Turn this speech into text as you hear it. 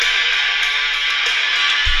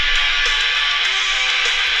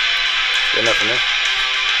good enough for me.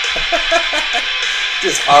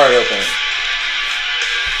 Just hard opening.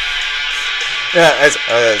 Yeah, as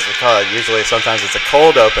we call it, usually sometimes it's a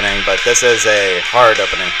cold opening, but this is a hard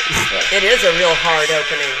opening. It is a real hard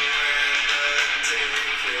opening.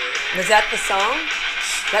 Was that the song?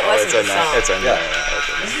 That wasn't the song. It's a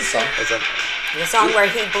This is a song. The song where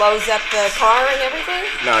he blows up the car and everything?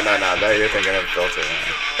 No. You're thinking of Filter.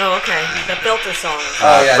 Oh, okay. The Filter song.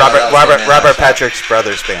 Robert Patrick's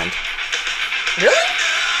Brothers Band. Really?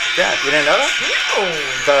 Yeah, you didn't know that? No.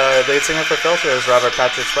 The lead singer for Filter is Robert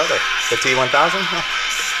Patrick's brother. The T-1000?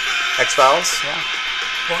 X-Files? Yeah.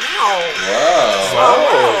 Wow.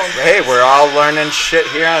 Whoa. Hey, we're all learning shit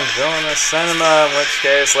here on Villainous Cinema, in which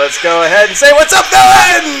case, let's go ahead and say, what's up,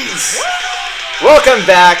 villains? Welcome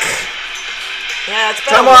back. Yeah, it's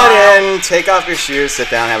been Come a while. on in, take off your shoes, sit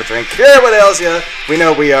down, have a drink, hear what ails you. We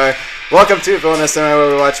know we are. Welcome to Villainous Cinema, where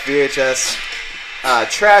we watch VHS,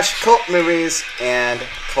 trash cult movies, and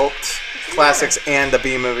cult classics, and the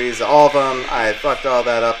B movies, all of them. I fucked all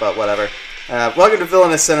that up, but whatever. Welcome to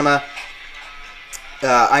Villainous Cinema.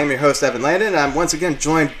 I am your host, Evan Landon, and I'm once again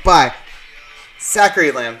joined by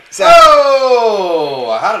Zachary Lamb.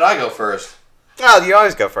 Oh! How did I go first? Oh, you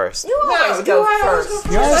always go first. You always go first.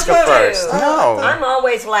 You always go first. No. I'm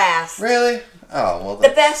always last. Really? Oh, well. The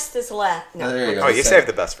best is last. No. There you go. Oh, you saved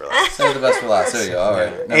the best for last. Save the best for last. There you go. All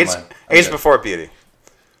right. Never mind. Age Okay. before beauty.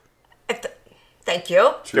 Thank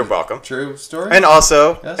you. You're welcome. True story? And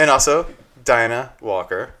also, Yes. Diana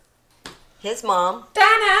Walker. His mom.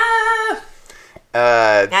 Dana!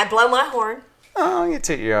 I blow my horn. Oh, you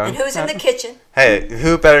toot your own. And who's in the kitchen? Hey,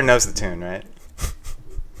 who better knows the tune, right?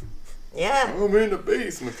 Yeah. I'm in the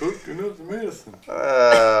basement cooking up the medicine.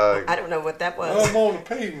 I don't know what that was. I'm on the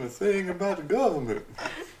pavement saying about the government.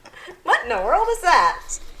 What in the world is that?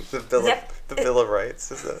 The Bill, the Bill of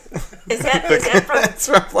Rights. Is Is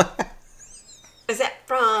that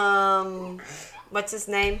from what's his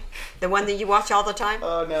name? The one that you watch all the time?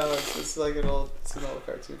 Oh no, it's like an old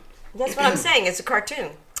cartoon. That's what I'm saying. It's a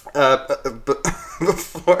cartoon.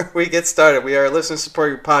 Before we get started, we are a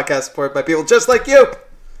listener-supported podcast supported by people just like you.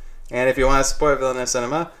 And if you want to support Villainous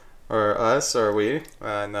Cinema, or us, or we,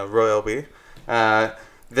 no, royal we,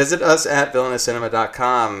 visit us at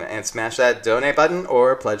villainouscinema.com and smash that donate button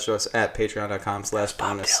or pledge to us at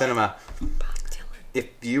patreon.com/villainouscinema. If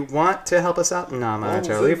you want to help us out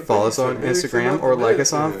non-monetarily, follow us on Instagram or like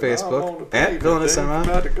us on Facebook at Villainous Cinema.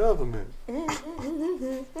 About the government.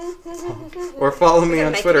 Or follow me We're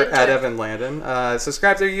on gonna Twitter make it at Evan Landon.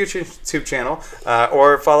 Subscribe to our YouTube channel.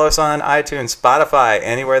 Or follow us on iTunes, Spotify,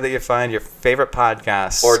 anywhere that you find your favorite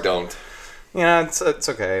podcasts. Or don't. Yeah, it's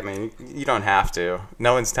okay. I mean, you don't have to.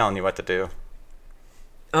 No one's telling you what to do.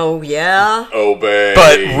 Oh, yeah? Obey.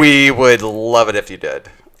 But we would love it if you did.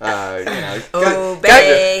 Obey.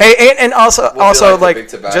 Hey, and also, We'll be like the Big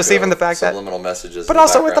Tobacco just even the fact that, subliminal messages. but in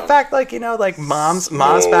also with the background. fact, like, like mom's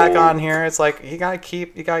back on here. It's like you gotta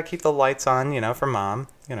keep the lights on, for mom.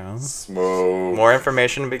 Smoke. More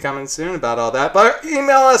information will be coming soon about all that. But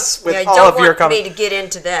email us with Yeah, all don't of your want me comments. to get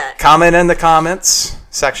into that. Comment in the comments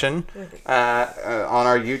section on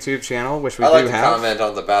our YouTube channel, which we I like do to have. comment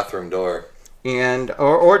on the bathroom door. And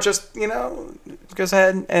or just go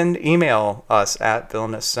ahead and email us at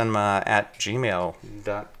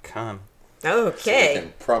villainouscinema@gmail.com. So we Okay.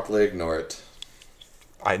 can promptly ignore it.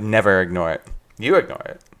 I never ignore it. You ignore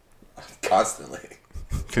it Constantly.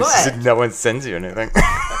 because What? no one sends you anything.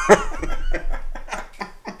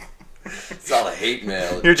 It's all a hate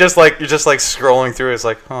mail. you're just like scrolling through. It's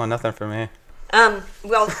like, oh, nothing for me.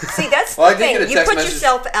 Well, see, that's Well, I the did get thing. a You text put message.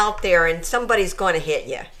 yourself out there and somebody's going to hit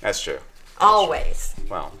you. That's true. Always.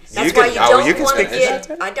 Well, That's why you don't you can want to speak.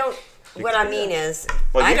 get... I don't... What I mean is,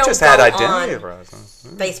 Well, I you don't just go had identity on problems.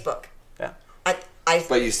 Facebook. Yeah.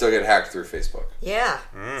 But you still get hacked through Facebook. Yeah,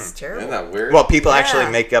 it's terrible. Isn't that weird? Well, people Yeah. actually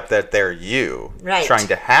make up that they're you Right. trying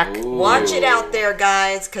to hack. Ooh. Watch it out there,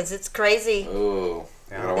 guys, because it's crazy. Ooh.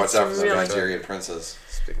 Yeah. You gotta watch It's out for some really- Nigerian princes.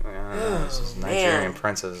 Nigerian man.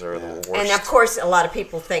 princes are the worst. And of course, a lot of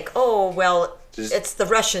people think, oh, well, Just- it's the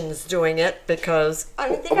Russians doing it because... I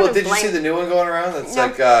mean, they're Well, gonna did you blame- see the new one going around? It's No.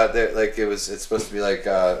 it's supposed to be like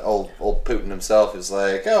old Putin himself is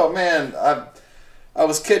like, oh man, I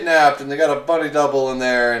was kidnapped and they got a bunny double in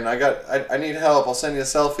there and I need help. I'll send you a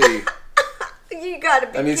selfie. You gotta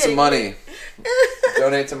be I need some kidding money.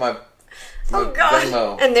 Donate to my Oh, God.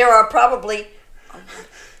 Venmo. And there are probably...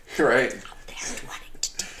 Right. They're wanting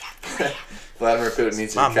to do that for you. Vladimir Putin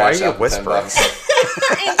needs to Mom, why are cash you out the whispering?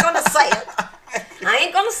 $10. I ain't gonna say it. I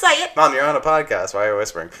ain't gonna say it. Mom, you're on a podcast. Why are you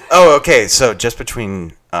whispering? Oh, okay. So just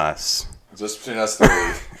between us, Just between us three.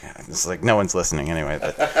 Yeah, it's like no one's listening anyway.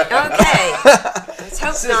 But Okay. Let's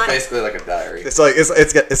hope This is not. basically like a diary. it's like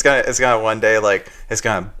it's gonna one day like it's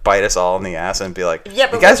gonna bite us all in the ass and be like, Yeah,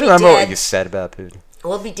 but you guys we'll be remember what dead. you said about Putin?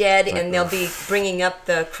 We'll be dead, and they'll be bringing up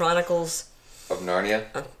the Chronicles, Of Narnia.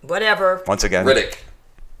 whatever. Once again, Riddick.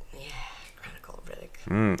 Yeah, Chronicle of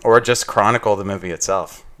Riddick. Or just chronicle the movie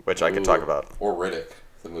itself, which I could talk Ooh. about. Or Riddick,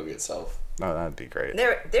 the movie itself. Oh, that'd be great.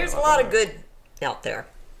 There's a lot of good out there.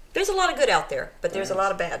 There's a lot of good out there, but there's a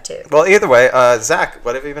lot of bad too. Well, either way, Zach,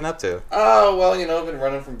 what have you been up to? Oh, well, you know, I've been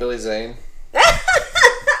running from Billy Zane. Trying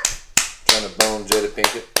to bone Jada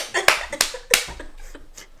Pinkett.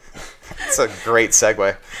 It's a great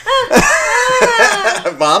segue.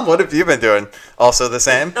 Mom, what have you been doing? Also the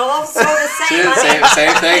same? Also the She same. did the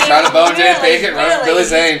same thing, trying to bone Jada Pinkett, running from Billy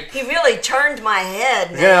Zane. He really turned my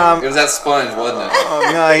head, man. Yeah. It was that sponge, wasn't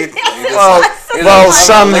it? No, You just well, like- you well, just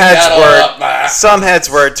some lick heads that all were up, bah. some heads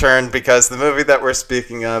were turned because the movie that we're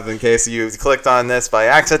speaking of, in case you clicked on this by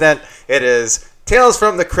accident, it is Tales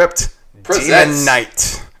from the Crypt. Presents. Demon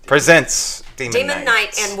Knight presents Demon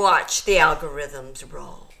Knight and watch the algorithms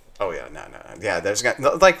roll. Oh yeah, no, yeah. There's got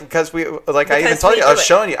like because we like I even Because told we you I do was it.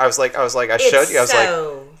 showing you. I was like I showed you. I was like,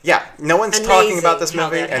 so yeah. No one's talking about this amazing how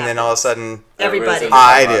movie, that and then all of a sudden everybody.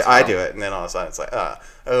 Everybody's I do it, and then all of a sudden it's like,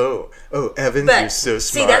 oh, Evan, But you're so smart.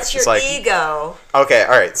 see, that's your It's like, ego. Okay,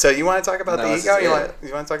 all right. So you want to talk about No, the it's ego? his You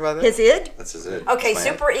id. want to talk about that? His id. That's just it. Okay, Plan.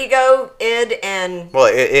 super ego, id, and Well,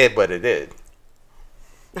 it what it did.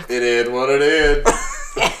 It did what it did.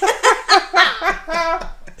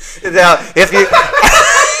 Now, if you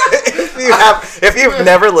if you've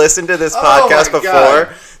never listened to this Oh podcast my before,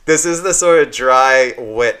 God. this is the sort of dry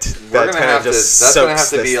wit that gonna kind have of just to- that's gonna soaks have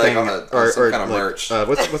to this be, like, thing, on some kind of merch.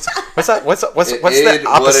 What's that? What's It the id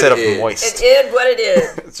what opposite it of id. moist? it id what it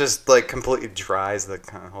is. It just like completely dries the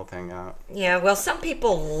kind of whole thing out. Yeah, well, some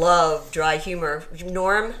people love dry humor.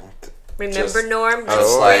 Norm, remember Just- Norm? just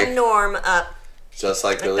Let's like- bring Norm up. Just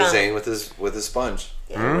like Billy done. Zane with his sponge.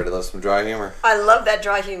 Everybody loves some dry humor. I love that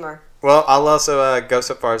dry humor. Well, I'll also go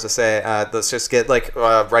so far as to say, let's just get like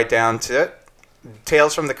right down to it.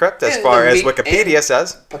 Tales from the Crypt, as And far the as meat Wikipedia and-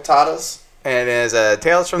 says. Potatoes. And it is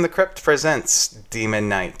Tales from the Crypt presents Demon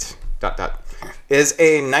Knight. ... Is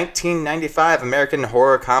a 1995 American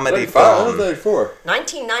horror comedy film. 94.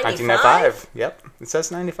 1995. 1995. Yep, it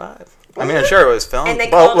says 95. I mean, I'm sure it was filmed. And they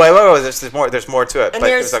Well, called- wait. There's more. There's more to it. And but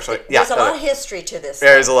there's it's actually yeah. there's a lot of history to this.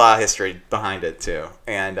 There's a lot of history behind it too,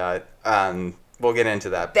 and we'll get into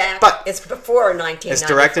that. Back, But it's before 1995. it's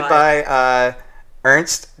directed by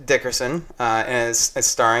Ernst Dickerson, and it's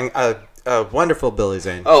starring a wonderful Billy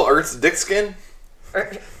Zane. Oh, Ernst Dickskin?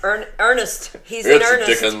 Ernest. He's in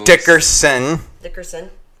Ernest Dickerson. Dickerson.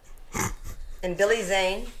 And Billy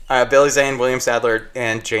Zane Billy Zane, William Sadler,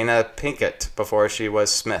 and Jana Pinkett before she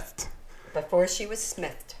was Smithed. before she was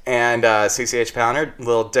smithed. And CCH Pounder,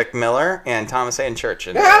 Little Dick Miller, and Thomas Hayden Church.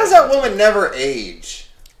 And, How does that woman never age?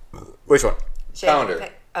 Which one? Pounder.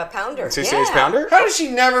 Pounder. CCH yeah. Pounder? How does she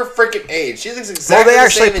never freaking age? She looks exactly they the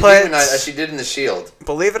actually same in put- Humanoid as she did in The Shield.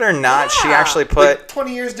 Believe it or not, she Yeah. actually put Like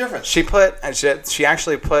 20 years difference. she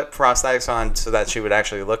actually put prosthetics on so that she would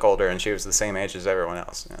actually look older, and she was the same age as everyone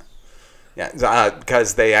else. Yeah,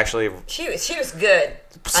 because they actually She was good.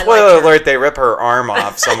 I spoiler liked her. alert, they rip her arm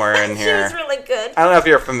off somewhere in She here. was really good. I don't know if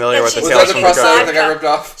you're familiar And with the she's Was Tales that the from the drinking prosthetic Crypt. that got ripped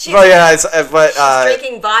off? She's, Well, yeah, but she's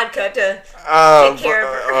drinking vodka to oh, take care of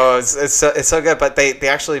her. oh, it's so good. But they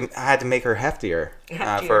actually had to make her heftier,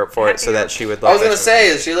 Heftier. for it so Heftier. that she would look. I was going like to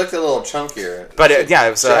say, she looked a little chunkier. But she, it was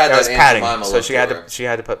she had it was that Aunt padding, Jemima so look she to had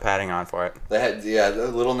her. to put padding on for it. They had, yeah, a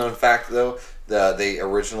little known fact, though, they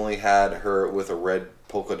originally had her with a red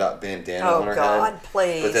polka dot bandana Oh on her God, head.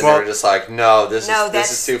 please. But then Well- they were just like, no, this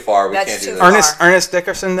that's- is too far. We that's can't do too this. far. Ernest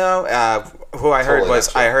Dickerson, though, who I heard Totally was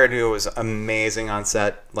not true. I heard who was amazing on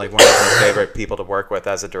set, like one of my favorite people to work with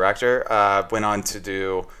as a director. Went on to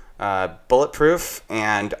do Bulletproof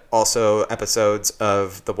and also episodes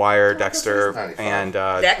of The Wire, Dexter, 95. and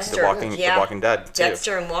Dexter, The Walking Dead too.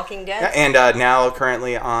 Dexter and Walking Dead. Yeah, and now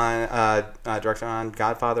currently on director on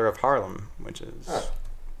Godfather of Harlem, which is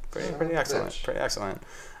pretty excellent. bitch. Pretty excellent.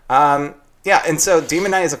 Yeah, and so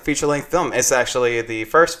Demon Knight is a feature-length film. It's actually the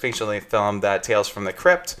first feature-length film that Tales from the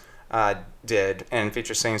Crypt did, and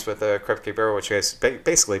features scenes with the Crypt Keeper, which is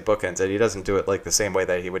basically bookends it. He doesn't do it like the same way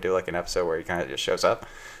that he would do like an episode where he kind of just shows up,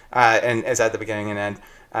 and is at the beginning and end.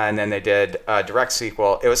 And then they did a direct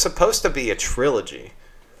sequel. It was supposed to be a trilogy,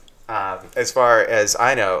 as far as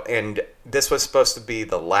I know, and this was supposed to be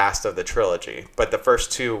the last of the trilogy, but the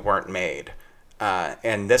first two weren't made.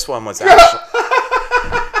 And this one was actually...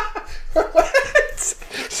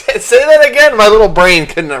 Say that again. My little brain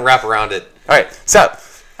couldn't wrap around it. All right, so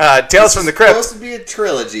Tales from the Crypt. Supposed to be a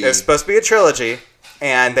trilogy. It's supposed to be a trilogy,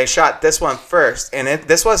 and they shot this one first. And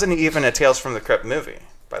this wasn't even a Tales from the Crypt movie,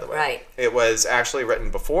 by the way. Right. It was actually written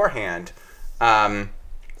beforehand.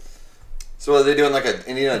 So are they doing like an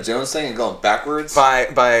Indiana Jones thing and going backwards? By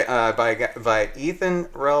Ethan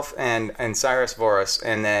Ralph and Cyrus Voris,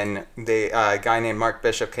 and then a guy named Mark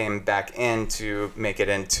Bishop came back in to make it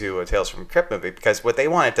into a Tales from the Crypt movie, because what they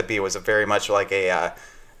wanted to be was a very much like a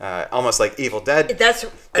almost like Evil Dead. That's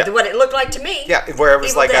what it looked like to me. Yeah, where it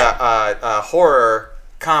was Evil like Dead. a horror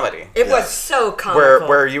comedy. It was so comical.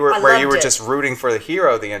 Where you were I loved it. just rooting for the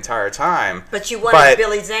hero the entire time. But you wanted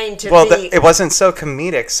Billy Zane to be. It wasn't so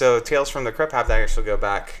comedic. So Tales from the Crypt had to actually go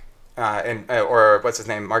back, or what's his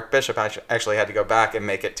name, Mark Bishop actually had to go back and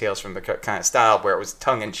make it Tales from the Crypt kind of style, where it was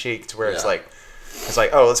tongue in cheek, to where it's like,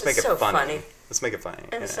 oh, let's make it so funny. funny. Let's make it funny.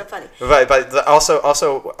 It was so funny. But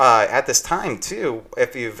also at this time too,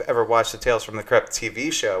 if you've ever watched the Tales from the Crypt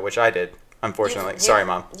TV show, which I did, unfortunately. Sorry,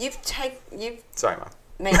 Mom. Sorry, Mom.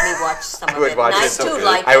 Made me watch some of I would it. watch And it. I do Okay.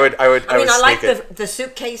 like I it. would. I mean, I like sneak the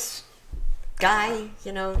suitcase guy.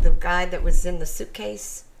 You know, the guy that was in the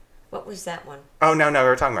suitcase. What was that one? Oh no, we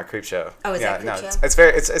were talking about Creepshow. Oh, is that no, Creepshow? it's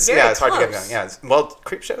very Very it's hard to get close. going. Yeah, well,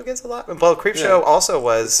 Creepshow gets a lot. Well, Creepshow also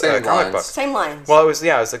was a Same comic lines. book. Same lines. Well, it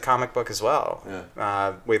was a comic book as well.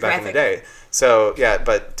 Yeah. Way back in the Graphic. day. So yeah,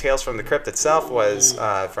 but Tales from the Crypt itself was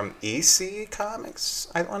from EC Comics.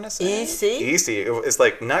 I want to say EC? EC. It's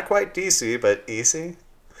like not quite DC, but EC.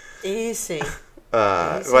 Easy.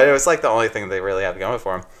 But it was like the only thing they really had going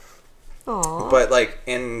for them. Aww. But like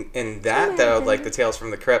in that though, like the Tales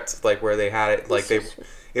from the Crypt, like where they had it, like it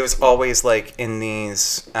was always like in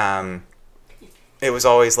these. It was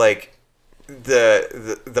always like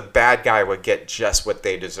the bad guy would get just what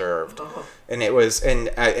they deserved, and it was and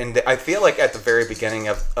I feel like at the very beginning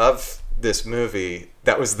of this movie,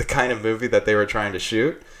 that was the kind of movie that they were trying to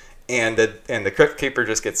shoot. And the Crypt Keeper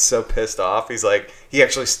just gets so pissed off. He's like, he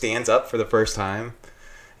actually stands up for the first time,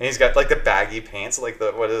 and he's got like the baggy pants, like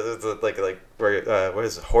what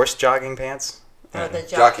is it, horse jogging pants? The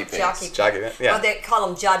Jockey pants. Jockey pants. Yeah. Oh, they call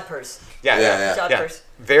them jodhpurs. Yeah. Jodhpurs.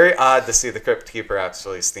 Very odd to see the Crypt Keeper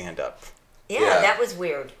actually stand up. Yeah, Yeah. that was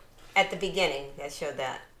weird. At the beginning, that showed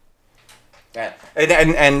that. Yeah,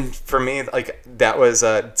 and for me, like that was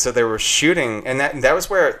so they were shooting, and that was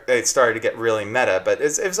where it started to get really meta. But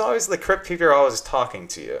it was always the Crypt Keeper always talking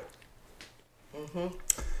to you,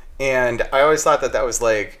 and I always thought that was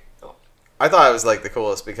like, I thought it was like the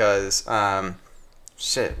coolest because what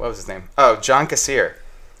was his name? Oh, John Kassir,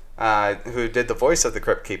 who did the voice of the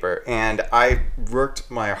Crypt Keeper, and I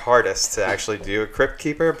worked my hardest to actually do a Crypt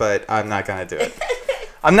Keeper, but I'm not gonna do it.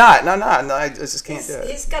 I'm not. No, I just can't do it.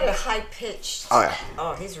 He's got a high pitched. Oh, yeah.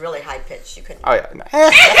 Oh, he's really high pitched. You couldn't. Oh yeah.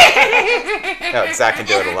 No, Zach can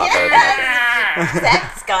do it a lot better than I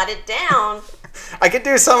Zach's got it down. can. I could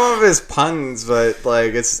do some of his puns, but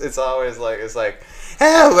like it's always like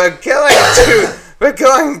oh, we're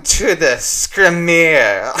going to the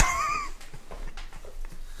Scremier.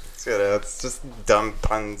 It's just dumb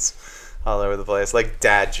puns all over the place, like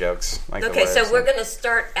dad jokes. Like the Okay, so words. we're gonna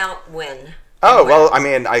start out when. Oh well, I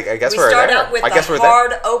mean, I guess We we're start there. out with I guess the we're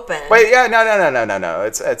hard there. open. Wait, yeah, no.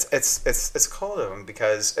 It's called him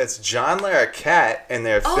because it's John Larroquette, and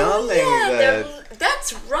they're filming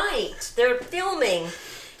that's right. They're filming.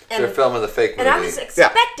 And, They're filming the fake movie. and I was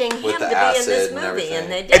expecting him With to the be in acid this and movie, everything.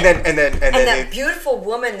 and they did. and then And that they, beautiful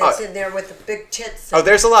woman that's in there with the big tits. oh,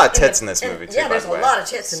 there's a lot of and tits in this movie too. Yeah, by there's the a way. lot of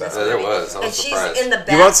tits in this So- Yeah, there movie. was. I was and surprised. she's in the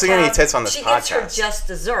bathtub. You won't see any tits on this She gets her podcast. just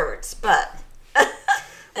desserts, but.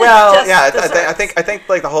 Well, Just yeah, desserts. I think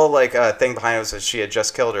like the whole like thing behind it was that she had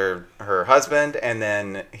just killed her husband, and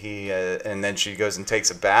then and then she goes and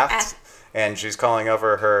takes a bath, and she's calling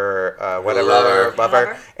over her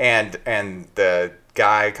lover. and the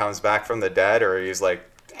guy comes back from the dead, or he's like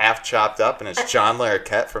half chopped up, and it's John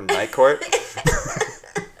Larroquette from Night Court.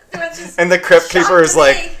 And the Crypt Keeper is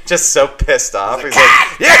like just so pissed off. He's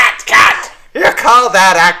like, you call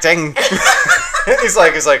that acting? he's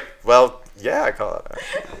like, well, yeah, I call it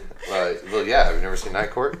acting. Well, yeah. Have you never seen Night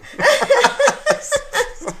Court?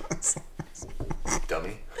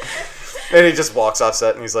 Dummy. And he just walks off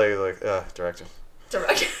set, and he's like, director.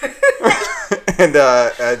 Director. and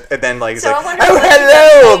then like he's So I like, wonder oh, what you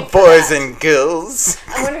hello, got paid for boys that. and girls.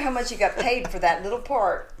 I wonder how much you got paid for that little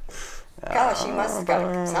part. Gosh, you must have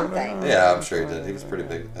got something. Yeah, I'm sure he did. He was pretty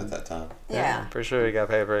big at that time. Yeah. Pretty sure he got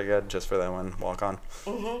paid very good just for that one walk on.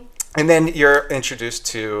 Mm-hmm. And then you're introduced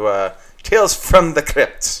to Tales from the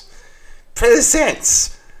Crypt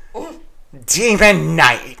presents Demon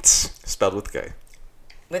Knight, spelled with a K.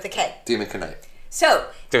 With a K. Demon Knight. So,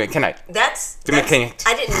 Knight. That's Knight.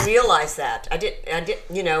 I didn't realize that. I did.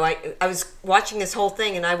 You know, I was watching this whole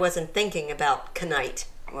thing and I wasn't thinking about Knight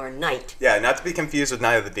or Knight. Yeah, not to be confused with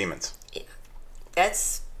Night of the Demons.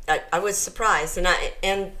 That's I was surprised,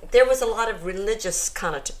 and there was a lot of religious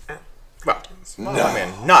connotation. Well, No. I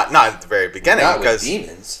mean, not at the very beginning, Not with because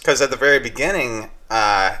demons. at the very beginning,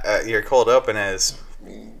 your cold open is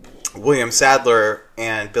William Sadler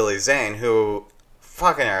and Billy Zane, who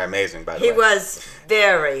fucking are amazing, by the He way. was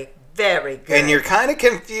very, very good. And you're kind of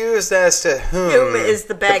confused as to Whom is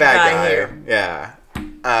the bad guy here. Yeah.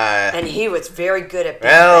 And he was very good at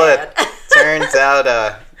being Well, bad. it turns out.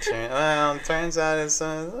 Turns out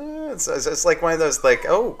it's like one of those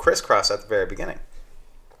crisscross at the very beginning.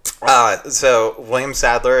 So William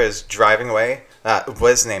Sadler is driving away.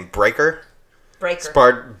 What is his name? Breaker.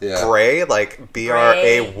 Breaker. Bray, like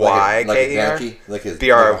Bray. Like a Yankee, like a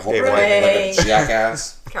B-R-A-Y. like a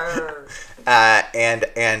jackass. And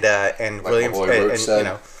William, my boy Roach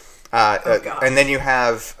said. and then you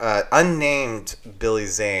have unnamed Billy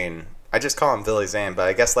Zane. I just call him Billy Zane, but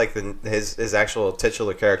I guess like his actual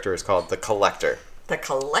titular character is called the Collector. The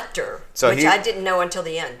Collector, So which I didn't know until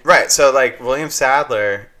the end. Right. So like William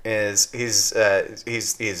Sadler he's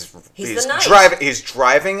the knight.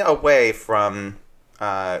 driving away from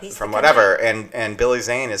He's the whatever, and Billy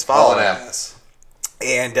Zane is following him. ass.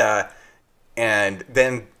 And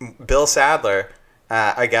then Bill Sadler,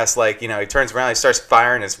 I guess, he turns around, he starts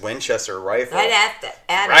firing his Winchester rifle Right at it,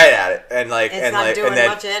 and It's not doing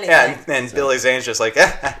much of anything. Yeah, and Billy Zane's just like,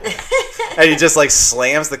 and he just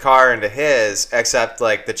slams the car into his, except the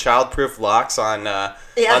childproof locks on the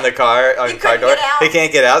car He car couldn't door. get out. He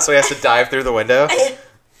can't get out, so he has to dive through the window.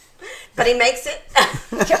 But he makes it.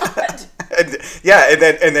 God.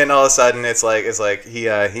 and then all of a sudden it's like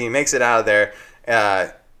he makes it out of there.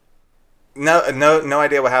 No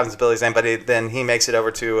idea what happens to Billy Zane, but then he makes it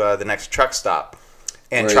over to the next truck stop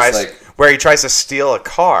and where he tries to steal a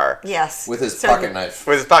car. Yes. With his pocket knife.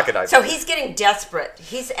 With his pocket knife. So he's getting desperate.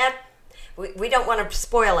 He's at. We don't want to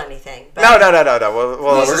spoil anything. But No.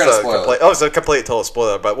 Well, we're gonna spoil it. It's a complete total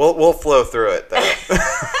spoiler, but we'll flow through it though.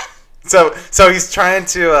 So he's trying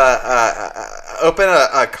to open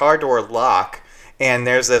a car door lock, and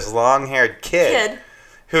there's this long-haired kid.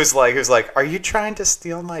 Who's like, are you trying to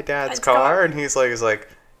steal my dad's car? And he's like,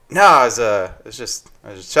 no, I was just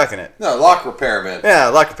checking it. No, lock repairman. Yeah,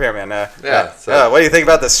 lock repairman. So- what do you think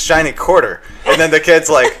about this shiny quarter? And then the kid's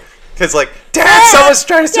like, Dad, someone's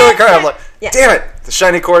trying to steal a car. I'm like, damn it, the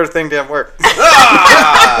shiny quarter thing didn't work.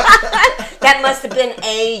 That must have been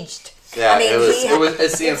aged. Yeah, I mean,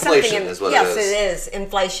 it's the inflation is what it is. Yes, it is.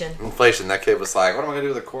 Inflation. Inflation. That kid was like, what am I going to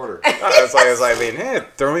do with a quarter? I was like, hey,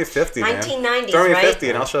 throw me 50, man. 1990s, Throw me right? 50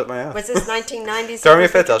 and I'll shut my mouth. Was this 1990s? Throw me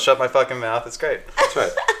 50, I'll shut my fucking mouth. It's great. That's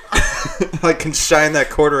right. I can shine that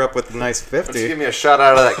quarter up with a nice 50. Just give me a shot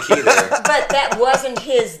out of that key there. But that wasn't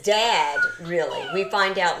his dad, really. We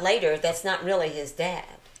find out later that's not really his dad.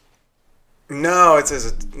 No, it's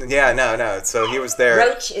his. Yeah, no. So he was there.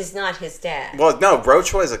 Roach is not his dad. Well, no,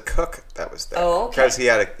 Roach was a cook that was there. Oh, okay. Because he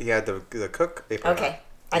had the cook apron. Okay,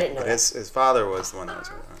 I didn't know that. His father was the one that was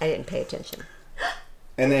around. I didn't pay attention.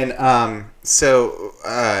 And then,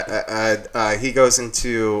 he goes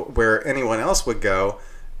into where anyone else would go,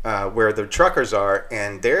 where the truckers are,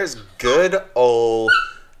 and there's good old.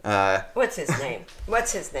 What's his name?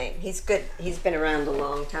 He's good. He's been around a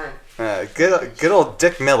long time. Good old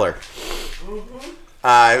Dick Miller.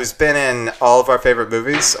 Mm-hmm. Who's been in all of our favorite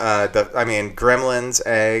movies. Gremlins,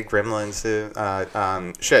 Gremlins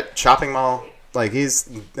 2, Chopping Mall.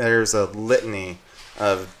 There's a litany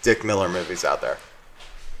of Dick Miller movies out there.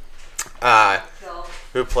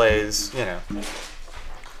 Who plays, He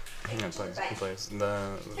plays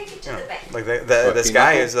the, this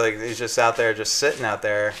guy is he's just out there, just sitting out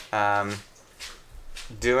there,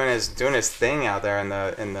 doing his thing out there in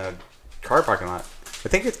the car parking lot. I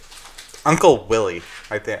think it's Uncle Willie.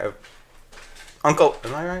 I think am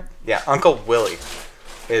I right? Yeah, Uncle Willie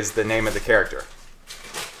is the name of the character,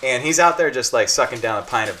 and he's out there just sucking down a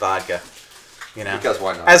pint of vodka, Because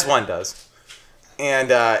why not? as one does, and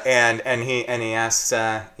he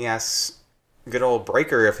asks good old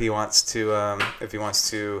Breaker if he wants to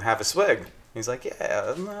have a swig. He's like,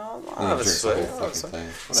 yeah, no, I'll have a swig.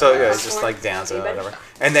 So yeah, he's just downs it or whatever.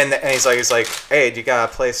 And then he's like, hey, you got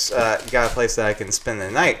a place that I can spend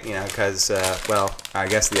the night, because I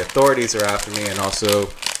guess the authorities are after me, and also,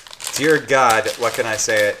 dear God, what can I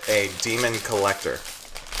say? A demon collector.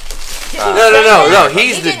 No.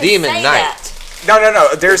 He's the didn't demon say knight. that.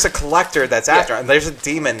 No. There's a collector that's after him. There's a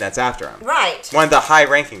demon that's after him. Right. One of the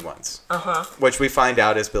high-ranking ones. Uh-huh. Which we find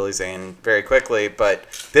out is Billy Zane very quickly, but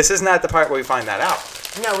this is not the part where we find that out.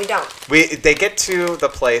 No, we don't. They get to the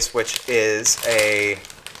place, which is a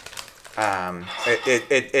I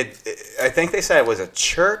think they said it was a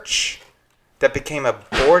church that became a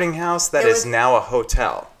boarding house that is now a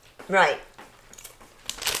hotel. Right.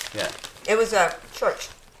 Yeah. It was a church.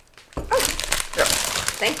 Oh. Yeah.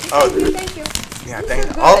 Thank you. Oh. Thank you. Yeah, These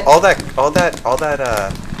are all good. that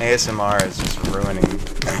ASMR is just ruining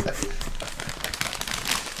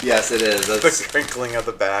Yes, it is. the That's, crinkling of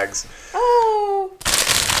the bags. Oh.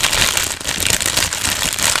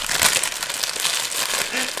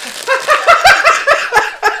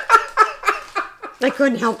 I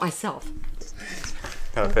couldn't help myself.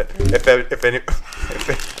 No, if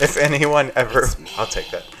anyone ever, I'll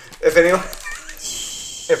take that. If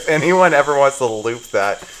anyone ever wants to loop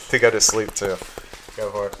that to go to sleep too,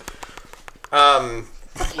 go for it. You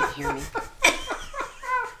can't hear me.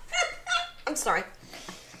 I'm sorry.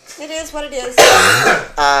 It is what it is.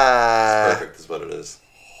 perfect is what it is.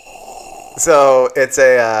 So it's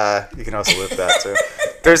a. You can also loop that too.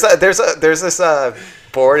 There's this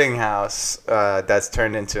boarding house that's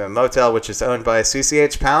turned into a motel, which is owned by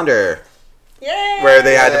CCH Pounder, Yay! where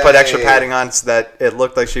they had to put extra Yay. padding on so that it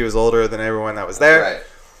looked like she was older than everyone that was there. Right.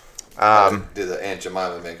 Do the Aunt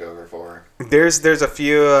Jemima makeover for her. There's a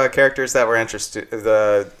few characters that were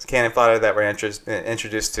the canon fodder that were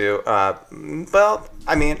introduced to. Well,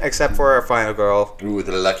 I mean, except for our final girl, Ooh,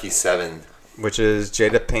 the lucky 7. which is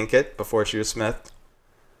Jada Pinkett before she was Smith.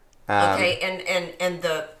 Okay, and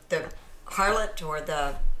the harlot or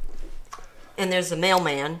the and there's the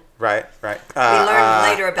mailman. Right. We learned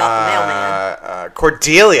later about the mailman.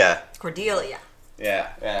 Cordelia. Cordelia.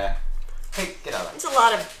 Yeah. Hey, get out of It's a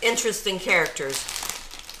lot of interesting characters.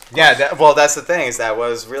 Yeah, that's the thing, is that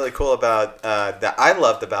was really cool about that I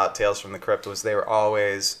loved about Tales from the Crypt was they were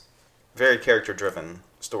always very character-driven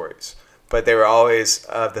stories, but they were always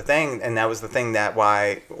the thing, and that was the thing that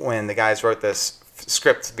why when the guys wrote this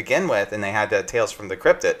script to begin with, and they had the Tales from the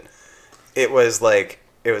Crypt, it was like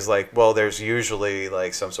well, there's usually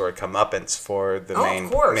like some sort of comeuppance for the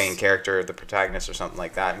main character, the protagonist, or something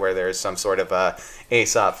like that, where there's some sort of a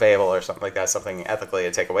Aesop fable or something like that, something ethically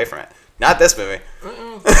to take away from it. Not this movie.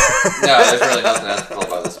 No, there's really nothing ethical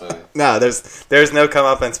about this movie. No, there's no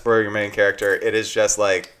comeuppance for your main character. It is just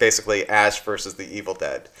like basically Ash versus the Evil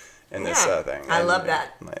Dead in this thing. I love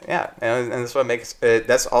that. Yeah, and that's what makes it.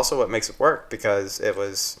 That's also what makes it work, because it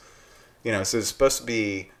was, so it was supposed to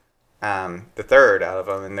be the third out of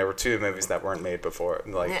them, and there were 2 movies that weren't made before.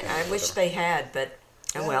 Like, I wish they had, but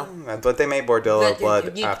oh well. But they made Bordello But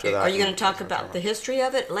Blood after that. Are you going to talk about the history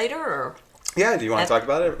of it later, or? Yeah, do you want to talk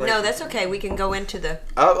about it? No, that's okay. We can go into the.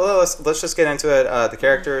 Oh, well, let's just get into it. The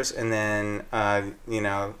characters, and then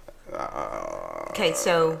Okay,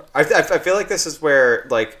 so I feel like this is where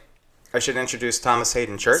I should introduce Thomas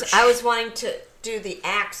Hayden Church. I was wanting to do the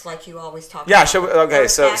acts like you always talk. Yeah, about. okay.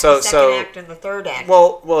 First So act, the second act and the third act.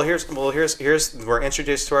 Well, here's we're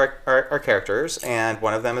introduced to our characters, and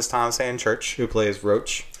one of them is Thomas Hayden Church, who plays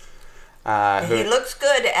Roach. He looks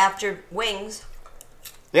good after Wings.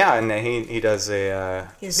 Yeah, and he does a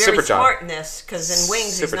He's very super smart job. in this, because in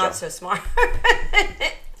Wings Super he's not job. so smart.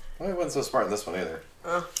 Well, he wasn't so smart in this one either.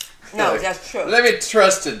 No, that's true. Let me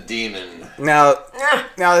trust a demon. Now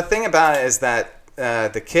the thing about it is that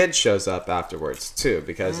the kid shows up afterwards too,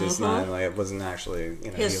 because it's not like it wasn't actually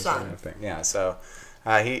His he was son. doing a thing. Yeah, so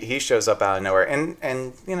he shows up out of nowhere, and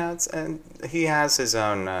he has his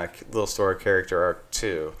own little story character arc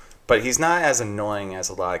too, but he's not as annoying as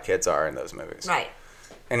a lot of kids are in those movies. Right.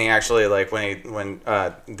 And he actually when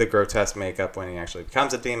the grotesque makeup when he actually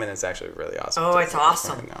becomes a demon, it's actually really awesome. Oh, too. it's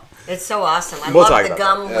awesome. No. It's so awesome. I We'll love talk the about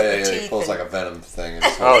gum that. with the He teeth. pulls and- like a venom thing. And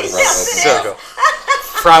Oh, it's it's so cool.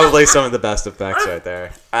 Probably some of the best effects right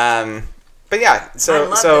there. But yeah, I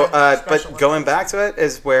love the but special going back to it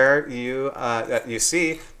is where you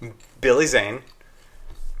see Billy Zane,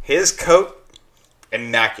 his coat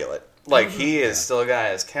immaculate. Like he is still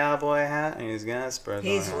got his cowboy hat and he's got his spread.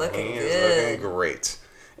 He's looking He good. is looking great.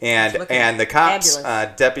 And looking the cops,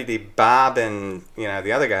 fabulous. Deputy Bob and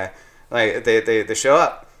the other guy, like they show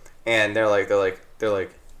up and they're like,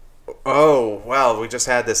 oh wow, we just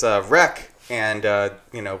had this wreck and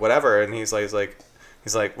whatever, and he's like,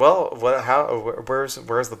 well, where's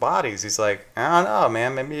the bodies? He's like, I don't know,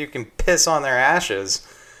 man, maybe you can piss on their ashes,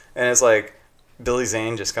 and it's like Billy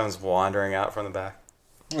Zane just comes wandering out from the back.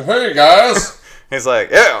 Hey guys. He's like,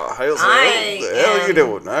 yeah. He was like, I what the hell are you am-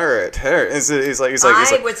 doing? All right. He's like,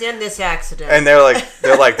 I was in this accident. and they're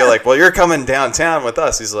like, well, you're coming downtown with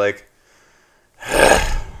us. He's like,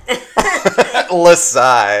 heartless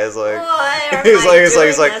sigh. It's like, Why am he's I like, he's like, doing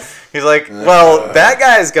he's like, this? he's like, well, that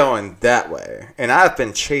guy's going that way, and I've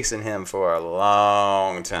been chasing him for a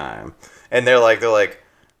long time. And they're like,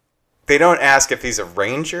 they don't ask if he's a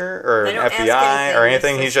ranger or They an don't ask FBI or anything.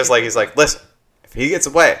 anything. He's just like, he's like, listen, if he gets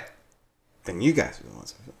away, then you guys are the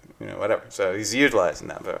ones, whatever. So he's utilizing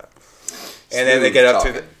that. And then they get up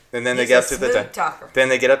to the, and then they He's get a up to the, smooth talker. then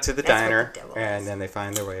they get up to the That's what diner, the devil and is. then they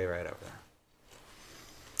find their way right over there.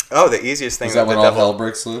 Oh, the easiest thing Is that with when the all devil. hell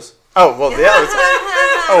breaks loose? Oh well, yeah.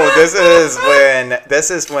 This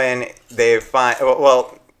is when they find.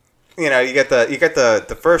 Well, you get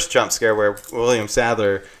the first jump scare where William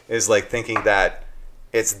Sadler is like thinking that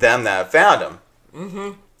it's them that found him.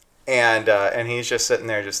 Mm-hmm. And he's just sitting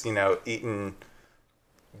there, just eating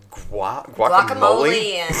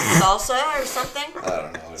guacamole. And salsa or something. I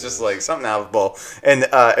don't know. It's just like something out of a bowl. And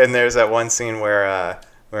there's that one scene where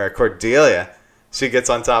Cordelia, she gets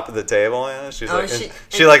on top of the table. She's Oh, like, she-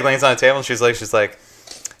 she like leans on the table and she's like,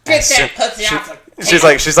 Get that pussy off the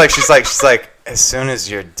she's like, as soon as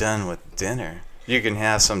you're done with dinner, you can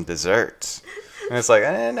have some desserts. And it's like,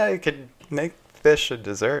 I didn't know you could make fish a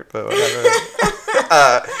dessert, but whatever.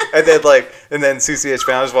 and then CCH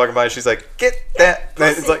Founder's walking by. And she's like, get that,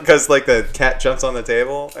 it's like, because like the cat jumps on the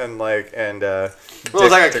table and Well, it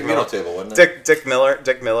was like a communal table, wasn't it? Dick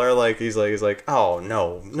Miller, like he's like, oh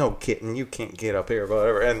no kitten, you can't get up here,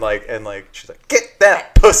 whatever, and she's like, get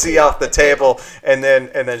that pussy off the table, and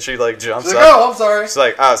then she like jumps She's up. like, oh, I'm sorry. She's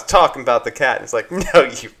like, I was talking about the cat. And it's like, no,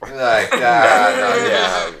 you. Like,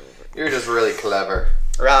 yeah. You're just really clever.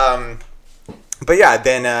 But yeah,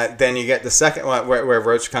 then you get the second one where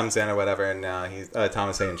Roach comes in or whatever, and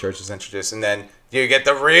Thomas Hayden Church is introduced, and then you get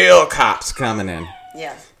the real cops coming in.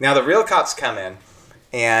 Yeah. Now the real cops come in,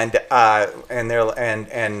 and they're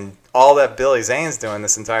and all that Billy Zane's doing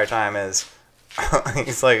this entire time is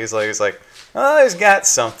he's like, oh, he's got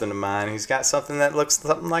something in mind. He's got something that looks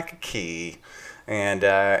something like a key,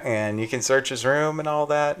 and you can search his room and all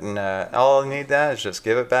that, and all I need that is just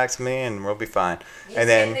give it back to me, and we'll be fine. He's and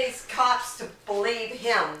then getting these cops to believe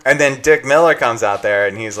him. and then Dick Miller comes out there,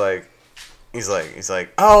 and he's like,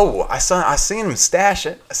 oh, I seen him stash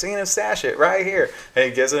it. I seen him stash it right here. And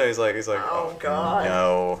he gives it. He's like, Oh, God.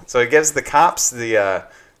 no. So he gives the cops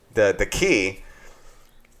the key,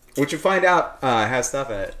 which you find out has stuff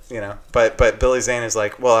in it, But Billy Zane is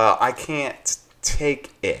like, well, I can't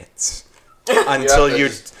take it until You you,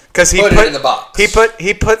 have to because put it in the box.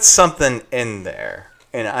 He put something in there,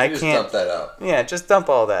 and I Just can't. dump that out. Yeah, just dump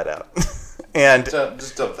all that out, and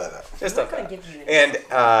Just dump that out. just I'm dump gonna that. give you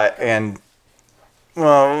an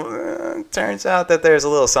And turns out that there's a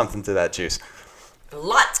little something to that juice.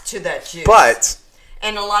 lot to that juice. But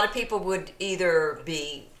And a lot of people would either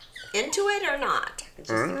be into it or not. It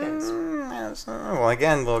just depends. well,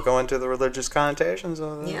 again, we'll go into the religious connotations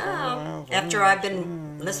of it. Yeah. After I've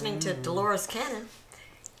been listening to Dolores Cannon.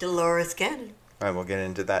 And we'll get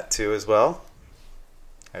into that too as well.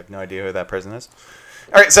 I have no idea who that person is.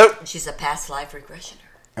 All right, so She's a past life regressioner.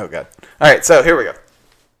 oh god. All right, so here we go.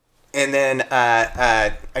 And then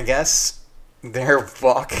I guess they're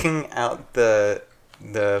walking out the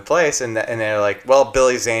place, and they're like, "Well,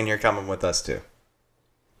 Billy Zane, you're coming with us too.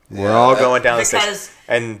 We're all going down the station." Because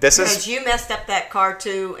And this because is you messed up that car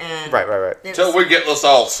too, and right. it Till was- we get this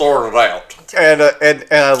all sorted out. And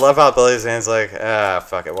I love how Billy Zane's like,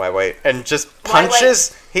 fuck it, why wait? And just Why wait?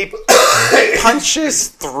 punches. He punches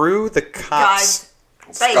through the cop's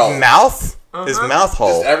Guy's face. Skull. mouth, his mouth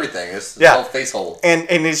hole, Just everything. It's Yeah. whole face hole. and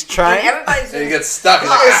he's And trying. everybody's And he gets stuck. He's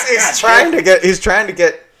like, Oh, He's trying to get. He's trying to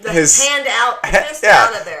get the his hand out, fist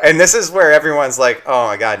out of there. And this is where everyone's like, "Oh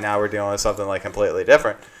my god!" Now we're dealing with something like completely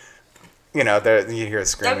different. You hear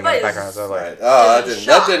screaming in the Everybody's- background. So like, Right. Oh, Just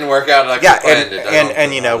that shocked. didn't work out like yeah, you planned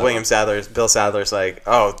it. William Bill Sadler's like,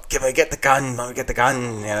 "Oh, get the gun, let me get the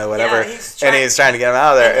gun," whatever, Yeah, he's and trying- he's trying to get him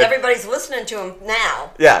out of there. and And- everybody's listening to him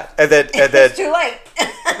now. yeah, and then It's too late.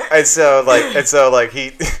 and so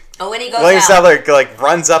he Oh, when he goes William out. Sadler like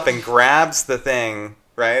runs up and grabs the thing,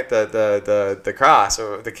 right, the cross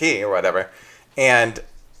or the key or whatever, and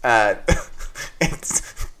it's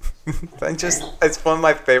one of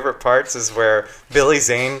my favorite parts is where Billy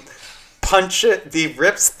Zane he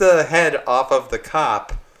rips the head off of the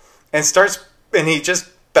cop and he just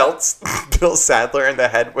belts Bill Sadler in the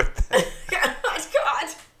head with Oh, God.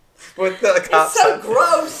 the cop's It's so head.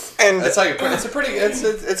 gross. And That's how you put it.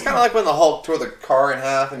 It's kind of like when the Hulk tore the car in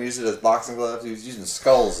half and used it as boxing gloves. He was using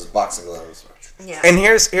skulls as boxing gloves. Yeah. And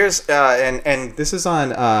here's and this is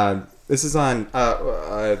on This is on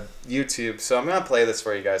YouTube, so I'm gonna play this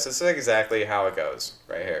for you guys. This is exactly how it goes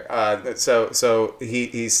right here. So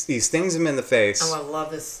he stings him in the face. Oh, I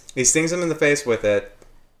love this. He stings him in the face with it,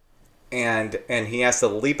 and he has to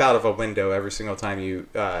leap out of a window every single time you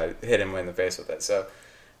hit him in the face with it. So.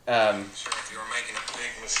 You were making a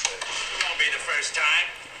big mistake. It won't be the first time.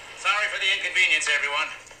 Sorry for the inconvenience,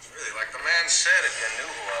 everyone. It's really like the man said, if you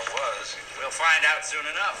knew who I was. We'll find out soon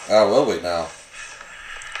enough. Oh, will we now?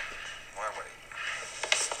 Why would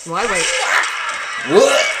he? Why wait?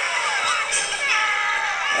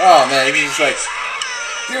 Oh man, he's just like,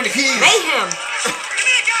 give me the keys. Mayhem. Give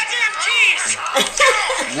me the goddamn keys!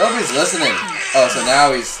 Nobody's listening. Oh, so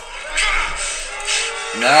now he's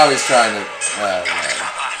trying to.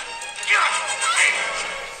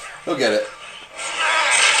 He'll get it.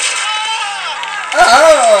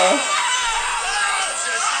 Oh!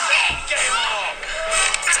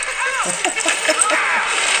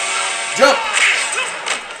 Jump!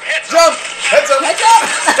 Jump! Heads up! Heads up!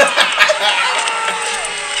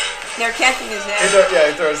 They're catching his head. He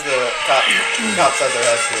throws the cops at their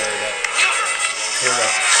heads. Here we go. Here we go.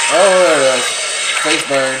 Oh, there it is. Face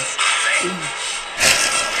burn.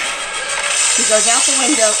 He goes out the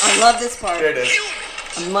window. I love this part. Here it is.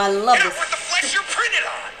 I love You're this. what the flesh you're printed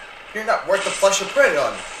on. You're not worth the flesh you printed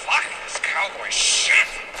on. Fuck this cowboy shit.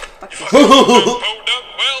 Ooh. Pulled up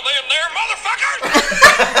well then there, motherfucker!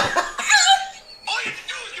 All you have to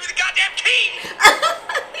do is give me the goddamn key.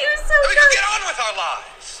 You're so Then we can good. get on with our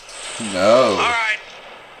lives. No. All right.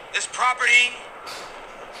 This property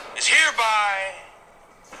is hereby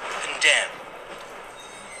condemned.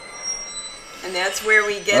 And that's where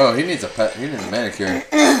we get. Oh, he needs a pet. He needs a manicure.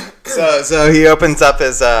 So he opens up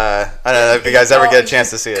his I don't know if you guys ever get a chance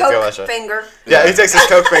to see it. Go watch Coke it. finger. Yeah, he takes his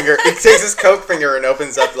coke finger. He takes his coke finger and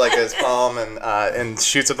opens up like his palm and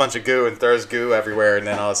shoots a bunch of goo and throws goo everywhere, and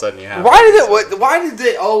then all of a sudden you have. Why did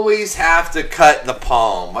they always have to cut the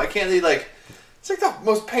palm? Why can't they like? It's like the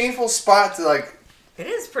most painful spot to like. It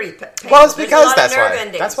is pretty painful. Well, it's There's a because lot of that's nerve why.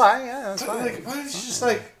 endings. That's why. Yeah, that's why. Like, why is it just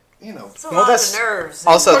like It's a Well, lot that's of nerves.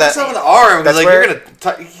 also Put that- yourself in the arm. that's Like where- you're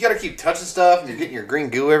gonna, you gotta keep touching stuff, and you're getting your green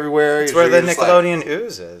goo everywhere. It's You're where the just like- Nickelodeon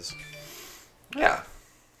ooze is, yeah,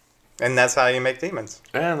 and that's how you make demons.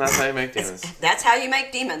 and that's how you make demons. That's how you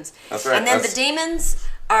make demons. That's right. And then That's- the demons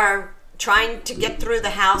are trying to get through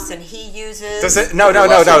the house, and he uses. Does it? No.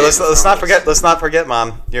 Let's not forget. Let's not forget,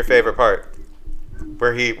 Mom. Your favorite part,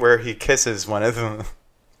 where he kisses one of them.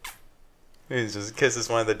 He just kisses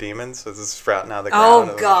one of the demons as it's sprouting out of the ground.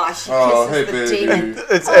 Oh gosh! He Oh, kisses hey, the baby. demon.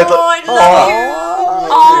 It's, Oh, I love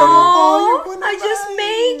you. Oh, I just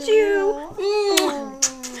made you.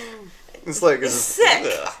 It's like It's sick.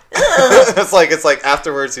 it's like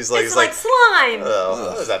afterwards he's like It's like slime. oh,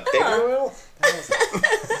 what is that baby oil?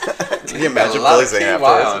 Can you Got imagine a lot Billy of saying KY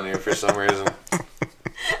afterwards? on you for some reason.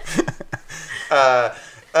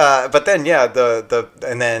 But then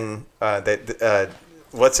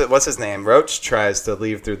what's his name? Roach tries to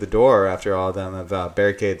leave through the door after all of them have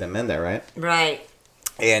barricaded them in there, right? Right.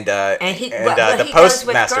 And But the he goes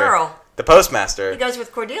with postmaster, girl. the postmaster, He goes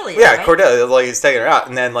with Cordelia. yeah, right? Cordelia, like he's taking her out,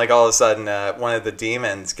 and then like all of a sudden one of the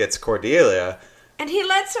demons gets Cordelia, And he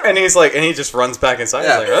lets her. and he just runs back inside.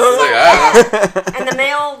 Yeah, He's it's like, like, And the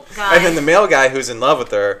male guy. and then the male guy who's in love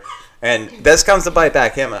with her, and this comes to bite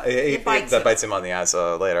back him. bites That him. bites him on the ass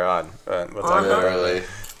later on. We'll talk about literally.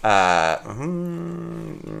 that.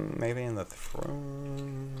 Maybe in the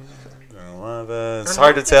throne. It's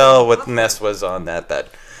hard to tell what mess was on that bed,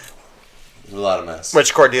 A lot of mess.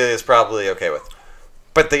 which Cordelia is probably okay with.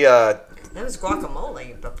 But the That was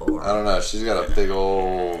guacamole before. I don't know. She's got a big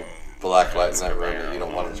old black light in that room that you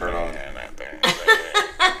don't want to turn on.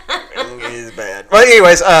 He's bad. Well,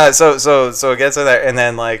 anyways, so it gets in there, and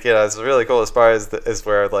then like it's really cool as far as is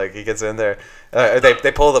where like he gets in there.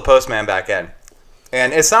 They pull the postman back in,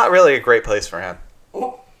 and it's not really a great place for him.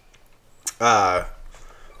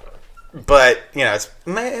 But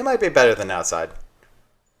it might be better than outside.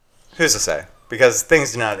 Who's to say? Because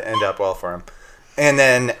things do not end up well for him. And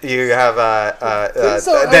then you have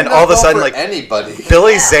then all of a sudden like anybody.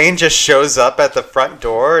 Billy Zane just shows up at the front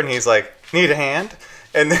door, and he's like, "Need a hand?"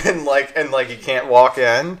 And then like he can't walk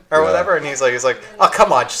in or Yeah. whatever, and he's like, "Oh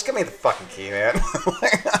come on, just give me the fucking key, man."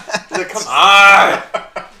 He's like, come on!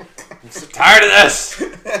 I'm so tired of this.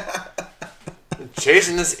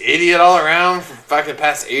 Chasing this idiot all around for fucking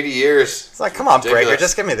past 80 years. It's like, come on, Ridiculous. Breaker,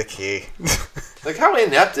 just give me the key. Like, how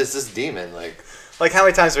inept is this demon? Like, how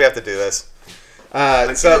many times do we have to do this?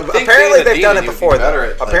 Like, So you'd think apparently being a they've done it demon, you'd be before. better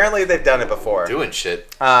Though. at, like, Apparently they've done it before. doing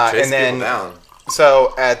shit. And Chasing then people down.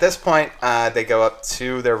 so at this point, they go up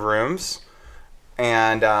to their rooms,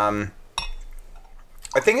 and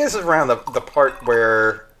I think this is around the part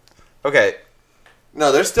where. Okay.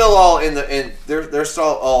 No, they're still all they're still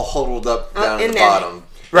all huddled up down at in the there. bottom.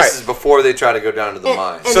 Right. This is before they try to go down to the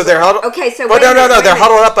mine. and- So they're huddled. Okay, so Well, wait a minute, wait they're a minute.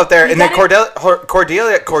 huddled up there, You and then gotta-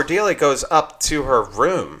 Cordelia goes up to her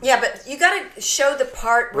room. Yeah, but you got to show the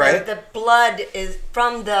part where Right. the blood is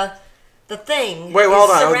from the thing. Wait, is hold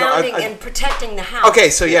on, hold on. surrounding I- and protecting the house. Okay,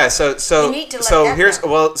 so yeah, so You need to let that here's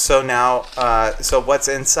go. so now so what's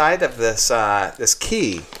inside of this this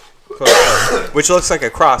key, which looks like a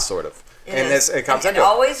cross sort of, and is. this it comes and into. it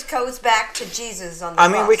always goes back to Jesus on the I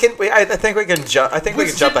mean, cross. I think we can jump. I think we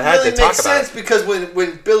Which can jump didn't ahead really to talk make about sense it. because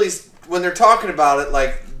when they're talking about it,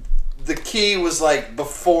 like the key was like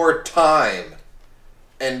before time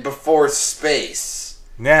and before space,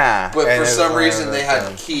 Yeah, but and for it- some reason they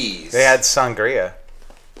had keys. they had sangria.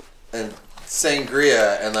 and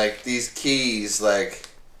sangria, and like these keys like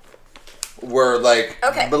were like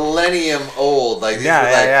Okay. millennium old. Like these Yeah, were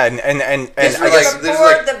yeah, like, yeah, and These I were guess. like- there's before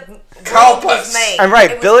like the world cowpus. was made. I'm right.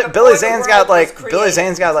 It was Billy before the Zane's world got was like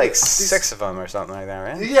created. 6 of them or something like that,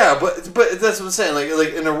 right? Yeah, but that's what I'm saying. Like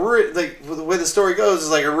like the way the story goes is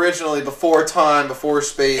like originally before time, before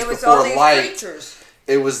space, It was before all these light. creatures.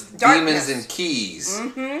 It was Darkness. demons and keys.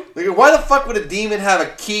 Mm-hmm. Like, why the fuck would a demon have a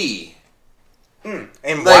key?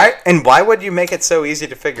 And Like- why would you make it so easy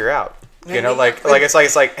to figure out? You know, Maybe- like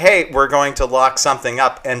it's like, hey, we're going to lock something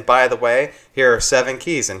up, and by the way, here are 7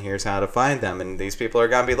 keys, and here's how to find them, and these people are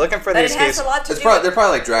going to be looking for But these it has keys. a lot to It's do probably with... they're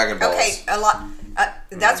probably like Dragon Balls. Okay, a lot...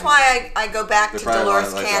 that's why I go back They're to probably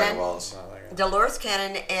Dolores like Dragon Cannon. Balls. Dolores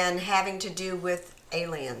Cannon and having to do with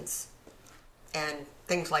aliens and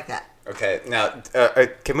things like that. Okay, now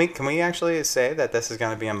can we actually say that this is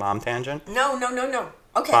going to be a mom tangent? No.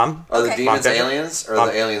 Okay. Mom? Are the Okay. demons Mom- aliens or Mom-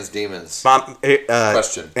 are the aliens demons? Mom,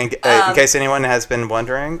 Question. In case anyone has been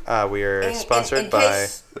wondering, we are sponsored in by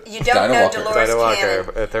case you don't Dino know Walker. Dolores Dino Walker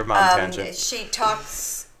Cannon, at their mom tangent. she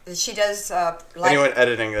talks. She does like Anyone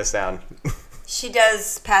editing this down? she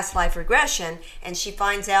does past life regression, and she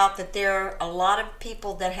finds out that there are a lot of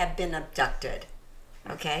people that have been abducted.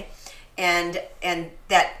 Okay, and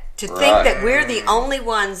that to think Right. that we're the only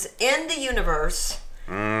ones in the universe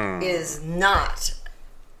is not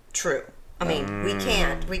true. I mean, we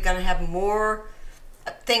can't. We're going to have more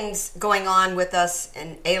things going on with us,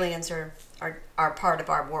 and aliens are part of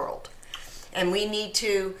our world. And we need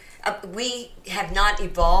to, we have not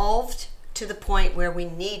evolved to the point where we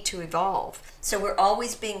need to evolve. So we're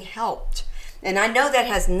always being helped. And I know that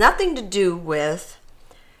has nothing to do with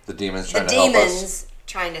The demons the trying to help us. demons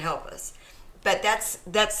trying to help us. But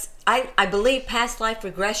I believe past life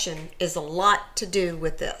regression is a lot to do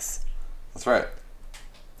with this. That's right.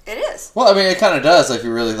 It is. Well, I mean, it kind of does. Like, if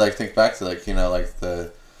you really like think back to like like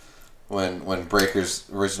the when Breaker's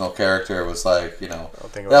original character was like think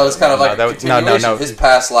it that was kind of no, like that a was- no, continuation. His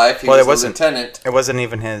past life, he Well, it was a wasn't- lieutenant It wasn't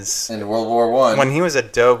even his. in World War One. When he was a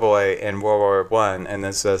doughboy in World War One, and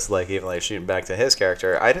this is like even like shooting back to his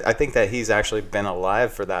character, I think that he's actually been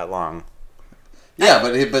alive for that long. Yeah,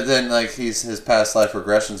 but then like his past life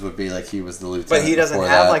regressions would be like he was the lieutenant. But he doesn't before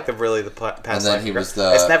have that. like the past And then life. he was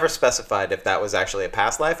It's the- never specified if that was actually a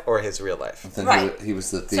past life or his real life. Then Right. he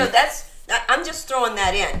was the thief. So I'm just throwing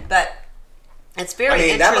that in, but it's very I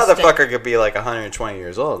mean, that interesting. motherfucker could be like 120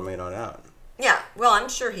 years old, and we don't know it. Yeah, well, I'm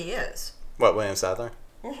sure he is. What, William Sadler?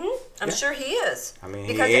 I'm sure he is. I mean,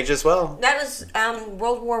 Because he ages well. That was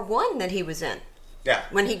World War One that he was in Yeah.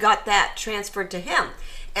 when he got that transferred to him,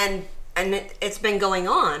 and it's been going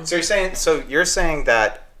on. So you're saying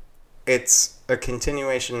that it's a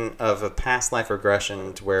continuation of a past life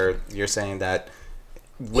regression, to where you're saying that.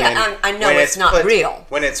 I know it's not real.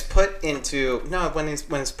 When it's put into when it's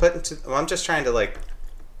put into. Well, I'm just trying to like.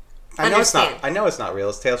 I know Understand. it's not. I know it's not real.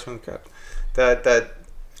 It's Tales from the Crypt. That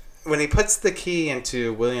when he puts the key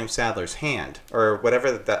into William Sadler's hand, or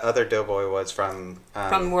whatever the other doughboy was from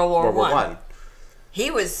World War War One.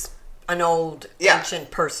 He was an old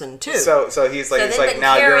ancient person too. So he's like So he's they've like been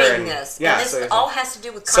now you're carrying in this. yeah. And this so all has to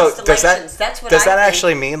do with so constellations. That's what does I that think.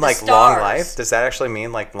 actually mean The like long stars. life? Does that actually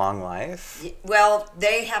mean like long life? Well,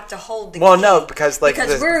 they have to hold the Well, key. no, because like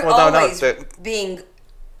because the, we're well, no, always the, being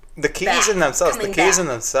the keys back, in themselves. The coming keys back. in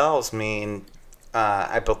themselves mean.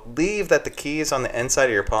 I believe that the key is on the inside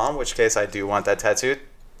of your palm. Which case, I do want that tattooed.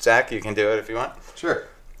 Zach, you can do it if you want. sure.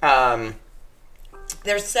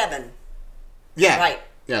 there's 7. Yeah. Right.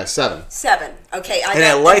 Yeah, 7. 7. Okay. I And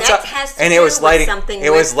know, it lights that up. has to And do it was with lighting. something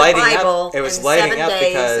It was with lighting the Bible up. It was and lighting 7 up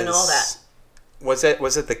days because and all that.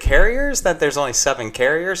 Was it the carriers that there's only 7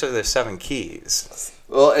 carriers, or there's 7 keys?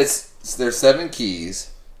 Well, there's 7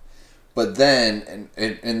 keys, but then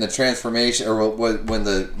in the transformation, or when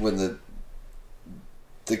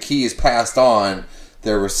the key is passed on,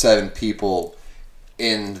 there were 7 people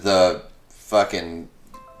in the fucking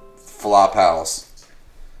flop house.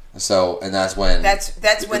 So, and that's when That's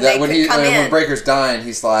when they could come in. When Breaker's dying,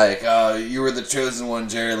 he's like, "You were the chosen one,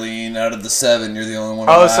 Geraldine. Out of the 7, you're the only one."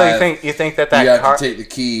 Oh, alive. so you think that you have car... to take the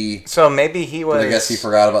key. So maybe he was... But I guess he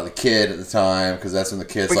forgot about the kid at the time because that's when the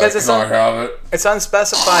kid's Because like, "Can I have it?" It's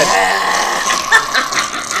unspecified.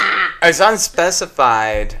 It's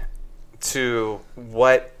unspecified to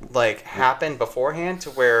what like happened beforehand to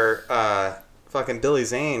where fucking Billy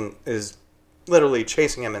Zane is literally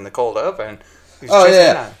chasing him in the cold open. He's chasing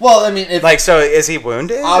him down. Well, I mean, if Like, so is he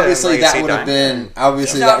wounded? obviously Like, is that he would have dying? been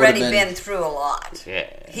obviously He's that would have already been. been through a lot. Yeah.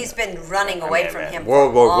 He's been running away from him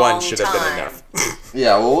World for a War long One should have been time. enough.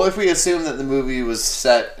 Yeah, well, if we assume that the movie was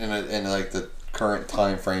set in like the current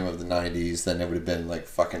time frame of the 90s, then it would have been like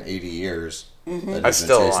fucking 80 years. Mm-hmm. That's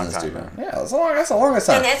still a long time. Yeah, that's the longest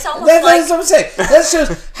time. And it's almost that's like- what I'm saying. That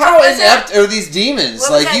shows how Was inept are these demons.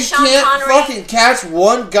 what was Like, that, you Sean can't Connery? fucking catch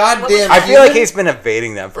one goddamn I feel like demon? he's been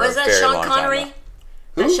evading them for Was a that very Sean long Connery? time.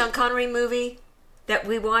 That Sean Connery movie that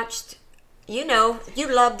we watched? You know, you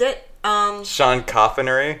loved it. Sean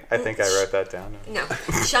Coffinery. I think I wrote that down. No,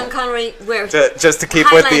 Sean Connery. Where Just to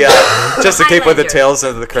keep with the Highlander. just to keep with the Highlander. tales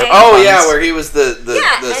of the crypt. Okay. Oh, yeah, where he was the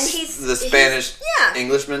Yeah, and he's Spanish yeah.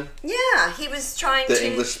 Englishman. Yeah, he was trying The to.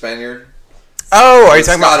 English Spaniard. Oh, are you The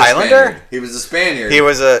talking about Scottish Highlander? Spaniard. He was a Spaniard. He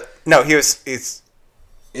was he's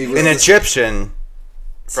He was an the- Egyptian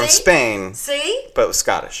from See? Spain, See, but was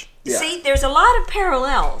Scottish. Yeah. see, there's a lot of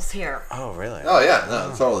parallels here. Oh, really? Oh, yeah,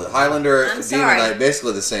 no, totally. Highlander, I'm Demon sorry. Knight,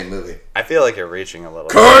 basically the same movie. I feel like you're reaching a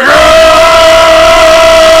little.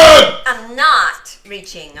 I'm not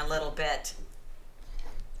reaching a little bit.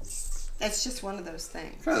 It's just one of those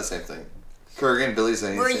things. Kind of the same thing. Kurgan, Billy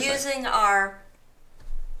Zane. We're same thing. using our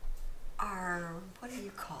what do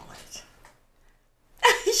you call it?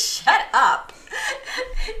 Shut up.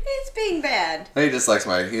 It's being bad. He just likes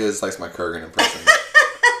my Kurgan impression.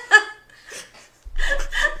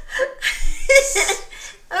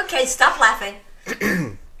 Okay, stop laughing.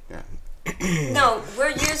 No, we're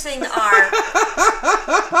using our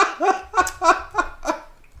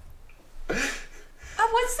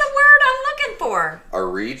what's the word I'm looking for? Our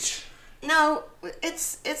reach. No,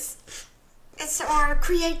 it's our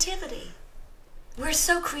creativity. We're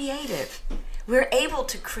so creative. We're able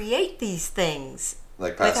to create these things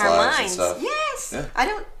Like with past our lives minds. and stuff. Yes. Yeah. I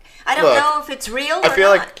don't Look, know if it's real or I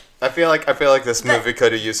feel not. I feel like this movie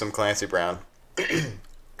could have used some Clancy Brown.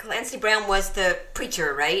 Clancy Brown was the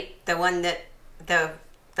preacher, right? The one that the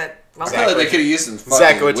I feel like they could have used some fucking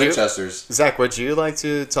Zach, would you- Winchesters. Zach, would you like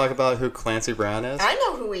to talk about who Clancy Brown is? I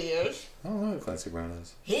know who he is. I don't know who Clancy Brown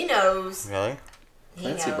is. He knows. Really? He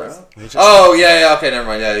Clancy knows. Brown? He just- Oh, yeah, okay, never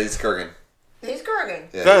mind. Yeah, he's Kurgan. He's Kurgan.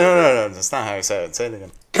 Yeah, No, that's not how you say it. Say it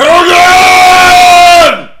again.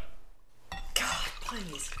 Kurgan! God,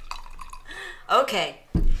 please. Okay,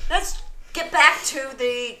 let's get back to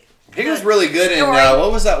the. He was really good in, story.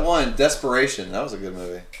 what was that one? Desperation. That was a good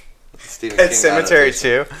movie. Stephen Pet King Cemetery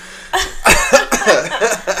adaptation. 2.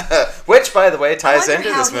 Which, by the way, I ties wonder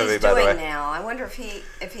into how this movie, he's by the doing way. now. I wonder if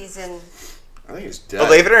he's in. I think he's dead.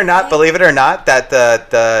 Believe it or not, that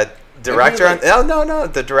the director on Maybe no,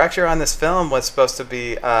 the director on this film was supposed to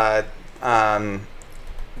be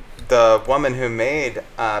the woman who made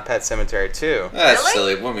Pet Cemetery 2. That's Really?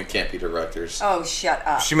 silly. Women can't be directors. Oh, shut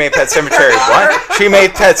up. She made Pet Cemetery 1. She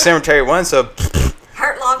made Pet Cemetery 1, so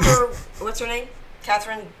Hurt Locker. What's her name?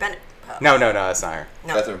 Catherine Bennett. no, that's not her.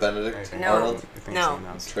 No. Catherine Benedict? No. Arnold? I think No. someone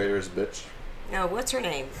else. Traitor's bitch? No, what's her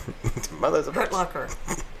name? Mother's a Hurt bitch. Locker.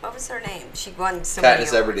 What was her name? She won so many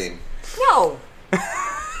Katniss awards. Everdeen. No.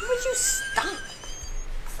 Would you stop?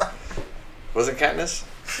 Wasn't Katniss?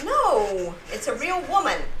 No, it's a real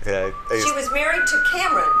woman. Yeah, She was married to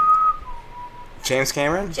Cameron. James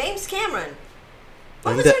Cameron? James Cameron.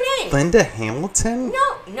 What was her name? Linda Hamilton?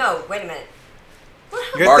 No, wait a minute.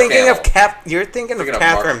 You're Mark thinking Hamill. of You're thinking of Thinking of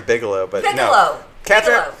Catherine Mark. Bigelow, but Bigelow. no.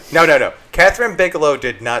 Catherine. Bigelow. No. Catherine Bigelow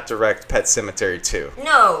did not direct Pet Cemetery 2.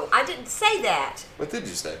 No, I didn't say that. What did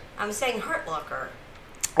you say? I'm saying Hurt Locker.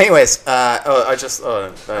 Anyways, I'm going in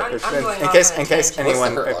off case on a in case tangent. anyone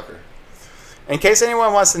What's the Hurt Locker? in case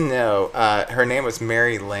anyone wants to know, her name was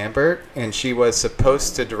Mary Lambert, and she was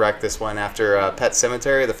supposed to direct this one after Pet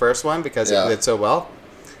Cemetery, the first one, because Yeah. it did so well.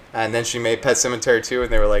 And then she made Pet Cemetery 2,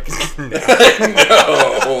 and they were like,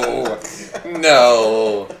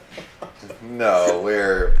 no. No,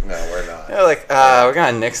 we're not. They're like, we're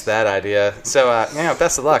gonna nix that idea. So,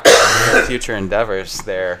 best of luck in your future endeavors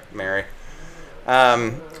there, Mary.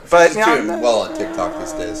 But She's doing well on TikTok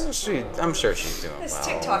these days. I'm sure she's doing This well.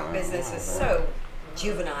 TikTok business is so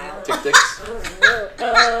juvenile. Tick ticks.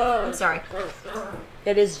 I'm sorry.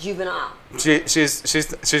 It is juvenile.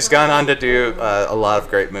 She's gone on to do a lot of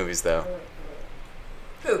great movies though.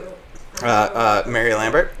 Who? Mary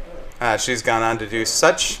Lambert. She's gone on to do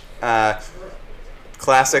such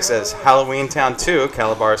classics as Halloween Town 2,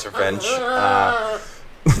 Calabar's Revenge,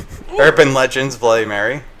 Urban Legends, Bloody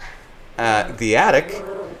Mary, The Attic,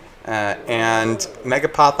 and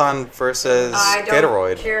Megapothon versus I don't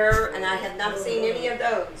Gatoroid. care, and I have not seen any of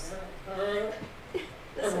those.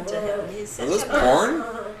 Listen to him. He's Are such those a porn?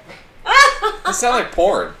 They sound like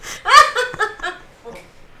porn.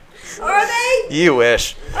 Are they? You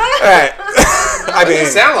wish. All right. I mean,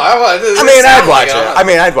 Sound like, I'd watch it. I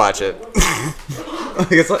mean, I'd watch it.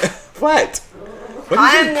 It's like, what? What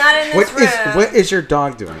I am not in this room. What is your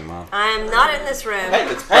dog doing, Mom? I am not in this room. Hey,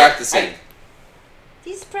 it's practicing.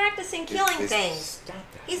 He's practicing killing He's- things.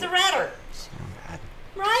 He's a ratter. bad.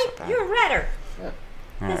 Right? bad. You're a ratter. Yeah.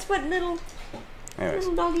 That's what little Anyways.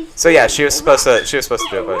 doggies. So yeah, she was supposed to do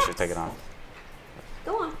it, but she take it off.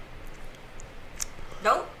 Go on.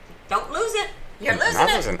 Don't lose it. You're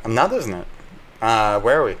I'm not losing it.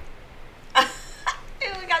 Where are we? Ooh,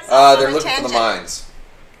 we got some They're on a looking for the tangent. mines.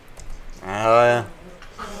 Yeah.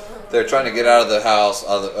 They're trying to get out of the house.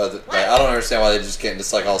 Like, I don't understand why they just can't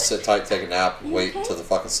just like all sit tight, take a nap, and wait until the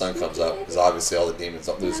fucking sun comes up. Because obviously all the demons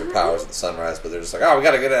don't lose their powers at the sunrise, but they're just like, oh, we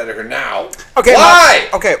gotta get out of here now. Okay. Why?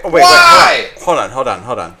 Mom, okay. Wait. Why? Hold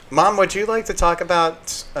on. Mom, would you like to talk about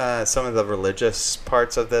some of the religious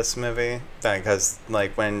parts of this movie? Because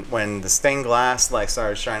like when the stained glass like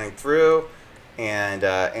started shining through, and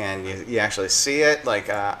you actually see it like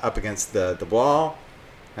up against the wall.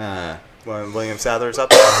 When William Sadler's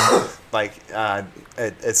up there, like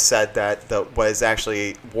it's said that what is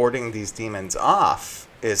actually warding these demons off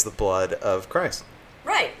is the blood of Christ.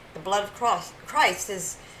 Right. The blood of Christ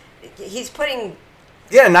is. He's putting.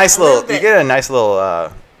 You get a nice A little little. You bit. get a nice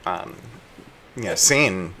little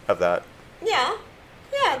scene of that. Yeah.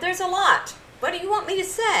 Yeah. There's a lot. What do you want me to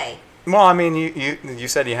say? Well, I mean, you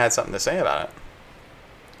said you had something to say about it.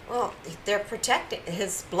 Well, they're protecting.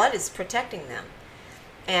 His blood is protecting them.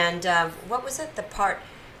 And what was it? The part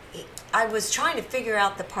I was trying to figure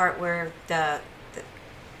out the part where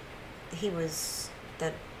he was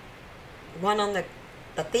the one on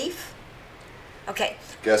the thief. Okay,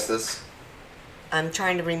 Guess this. I'm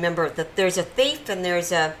trying to remember that there's a thief and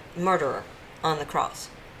there's a murderer on the cross.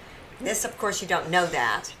 This, of course, you don't know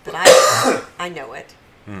that, but I know it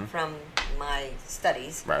from my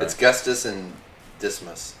studies. Right. It's Gestus and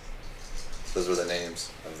Dismas. Those were the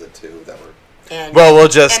names of the two that were. And, Well, we'll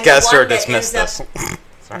just and the guess or one that dismiss ends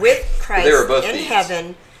this. up with Christ They were both in thieves.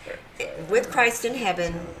 heaven. With Christ in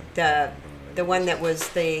heaven, the one that was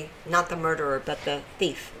not the murderer but the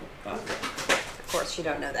thief. Of course, you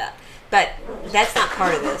don't know that, but that's not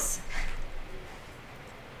part of this.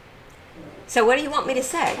 So, what do you want me to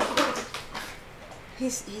say?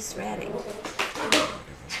 He's ratting.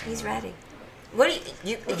 He's ratting. What do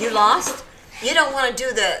you lost? You don't want to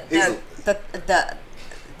do the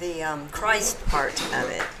Christ part of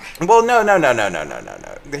it. Well, no.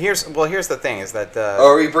 Here's the thing is that Oh,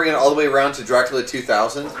 are we bringing it all the way around to Dracula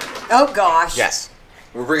 2000? Oh gosh. yes.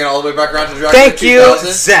 We're bringing it all the way back around to Dracula Thank 2000?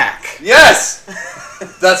 you, Zach. Yes!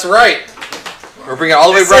 That's right. We're bringing it all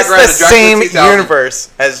the way This back is around the to Dracula same 2000.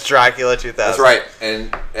 universe as Dracula 2000. That's right.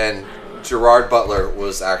 And Gerard Butler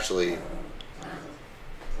was actually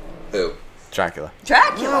who? Dracula.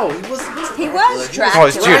 Dracula. he was He was Dracula. Oh,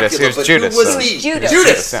 it's Judas. He was but Judas, Who was so- he? Judas.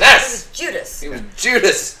 Judas. Judas, yeah. It Yes. was Judas. He was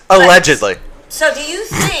Judas. Allegedly. So do you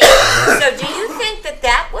think?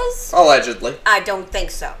 that was? Allegedly. I don't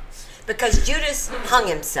think so, because Judas hung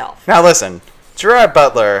himself. Now listen, Gerard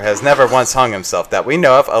Butler has never once hung himself that we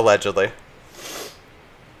know of, allegedly.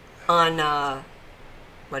 On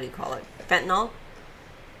what do you call it? Fentanyl.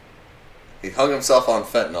 He hung himself on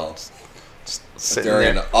fentanyl Sitting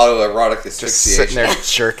during there, autoerotic just sitting asphyxiation there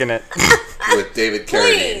jerking it with David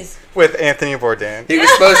Carradine. Please. with Anthony Bourdain. He was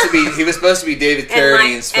supposed to be David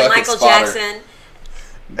Carradine's and fucking Michael spotter. Jackson.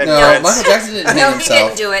 And No, Prince. Michael Jackson didn't hang No, he himself.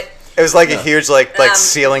 didn't do it. It was like a huge like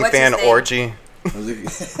ceiling what's fan his name? orgy.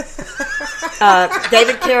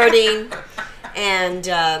 David Carradine and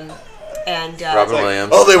Robin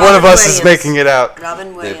Williams. Only one of Robin us is Williams. making it out. Robin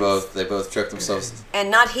They Williams. both tricked themselves. And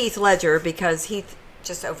not Heath Ledger, because Heath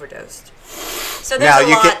just overdosed. So there's Now a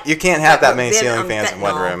lot you can't have that many been ceiling on fans in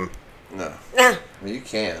one fentanyl. room. No, Nah. I mean, you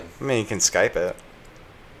can. I mean, you can Skype it.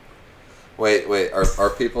 Wait. Are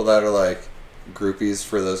people that are like groupies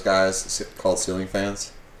for those guys called ceiling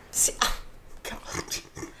fans? See- oh, God.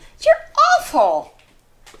 You're awful.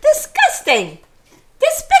 Disgusting.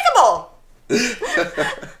 Despicable.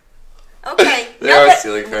 Okay. There are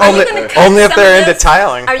ceiling fan. Are you gonna cut Only if some they're of into this?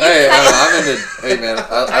 tiling. Are you Hey, cutting? I'm into. Hey man,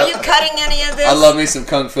 Are you cutting any of this? I love me some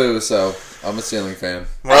kung fu, so I'm a ceiling fan.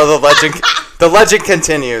 Well, the legend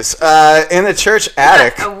continues. In the church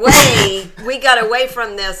attic. We got away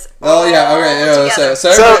from this. Oh yeah, okay. Yeah, altogether.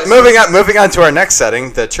 so So moving on to our next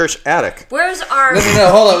setting, the church attic. Where's our? No,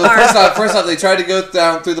 hold on. our- First off, they tried to go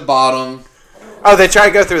down through the bottom. Oh, they try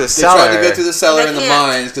to go through the They cellar. tried to go through the cellar They and the can't.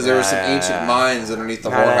 mines because there were some Yeah. ancient mines underneath the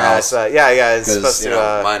No, whorehouse. yeah, it's supposed Because to. you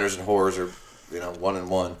know, miners and whores are, one and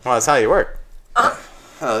one. Well, that's how you work.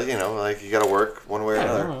 Like you got to work one way or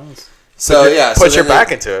another. So yeah, Put so your then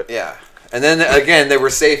back into it. Yeah, and then again they were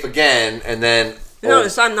safe again, and then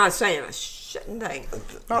Notice I'm not saying a shit thing.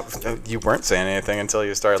 No, you weren't saying anything until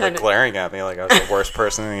you started Trying to- glaring at me like I was the worst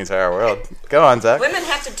person in the entire world. Go on, Zach. Women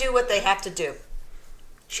have to do what they have to do.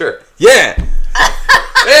 sure, Yeah,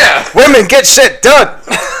 yeah, women get shit done.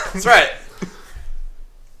 that's right.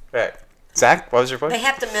 Right, Zach. What was your They point?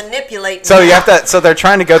 have to manipulate. So men you have to. So they're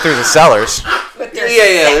trying to go through the cellars. with their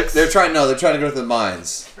Yeah. sex. They're trying. No, they're trying to go through the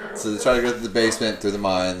mines. So they're trying to go through the basement through the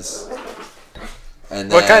mines. And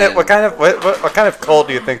then, What kind of coal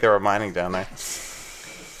do you think they were mining down there?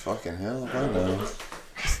 Fucking hell, I don't know.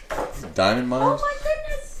 Diamond Oh mines. my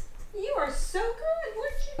goodness, you are so good.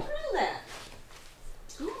 Where'd you do that?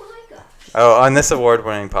 Oh my gosh. Oh, on this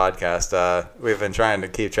award-winning podcast, we've been trying to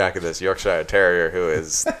keep track of this Yorkshire Terrier who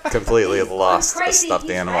is completely lost a stuffed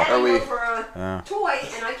animal. Are we- over a toy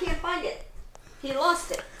and I can't find it. He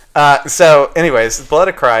lost it. So, anyways, the blood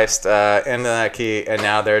of Christ into that key, and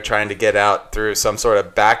now they're trying to get out through some sort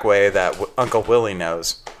of back way that Uncle Willie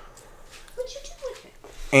knows. What'd you do with it?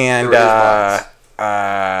 And They're his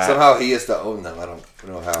Somehow he has to own them. I don't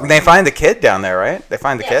know how. they find the kid down there, right? They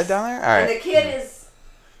find the Yes. kid down there? All And right. the kid is.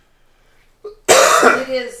 It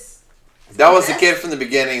is. That was the kid from the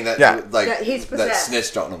beginning that Yeah. Yeah, he's that possessed.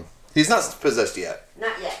 snitched on him. He's not possessed yet.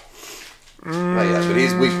 Not yet. Not yet, but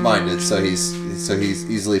he's weak-minded, so he's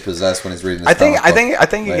easily possessed when he's reading. This I think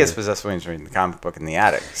he later. gets possessed when he's reading the comic book in the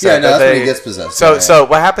attic. Yeah, no, that's they- when he gets possessed. So, yeah. so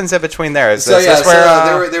what happens in between there? Is So this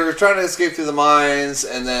yeah, where they were trying to escape through the mines,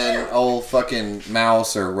 and then old fucking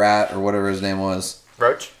mouse or rat or whatever his name was,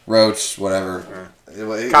 Roach, whatever. He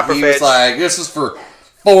Copperfish. was like, "This is for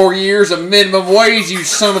 4 years of minimum wage, you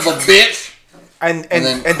son of a bitch." and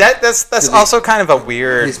then- that's he- also kind of a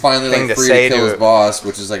weird He's finally thing like to free say to kill to his boss,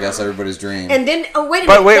 which is I guess everybody's dream. And then, oh wait a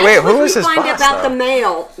But minute. wait, that's who when was we his find boss, about though? the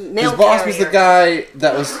mail His boss was the carrier. guy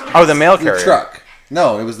that was the mail carrier. the truck.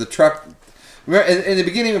 No, it was the truck. Remember, in the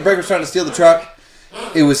beginning when Breaker was trying to steal the truck,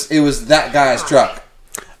 it was that guy's truck.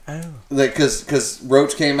 Oh. Like because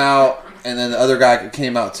Roach came out, and then the other guy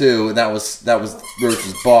came out too, and that was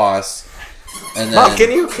Roach's boss. And then Mom, can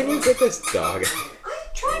you get this dog?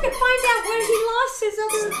 I'm trying to find out where he lost his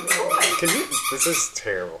other toy. Can you? This is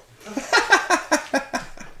terrible.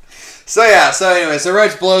 So anyway, so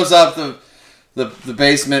Roach blows up the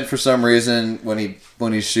basement for some reason when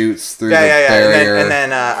he shoots through the barrier. And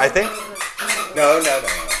then I think no.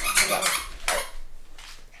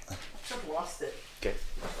 I've lost it. Get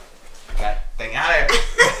that thing out of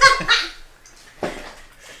here.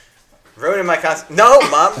 Ruining my concept. No,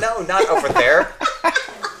 Mom, no, not over there.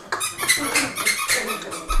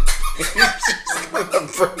 You're just gonna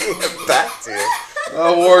bring it back to you.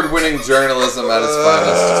 Award-winning journalism at its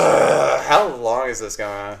finest. How long is this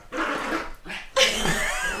going on?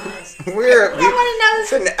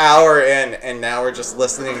 It's an hour in, and now we're just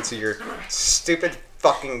listening to your stupid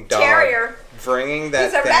fucking dog Terrier. bringing that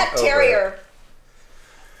He's a thing rat over. terrier.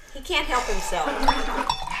 He can't help himself.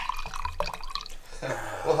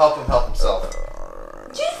 We'll help him help himself.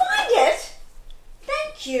 Did you find it?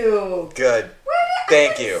 Thank you. Good. Where did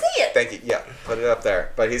Thank I couldn't you. See it. Thank you. Yeah, put it up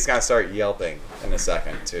there. But he's gonna start yelping in a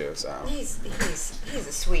second too. So He's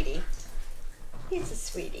a sweetie. He's a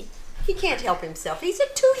sweetie. He can't help himself. He's a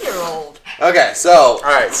 2-year-old. Okay, so all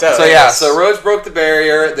right. So so Roach broke the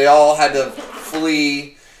barrier. They all had to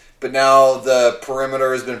flee, but now the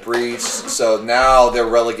perimeter has been breached. So now they're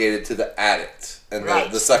relegated to the attic and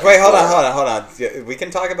Right. the second. Wait, hold floor. on. Yeah, we can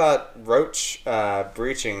talk about Roach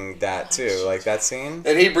breaching that too, like that scene.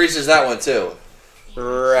 And he breaches that one too.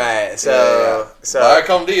 Right. Via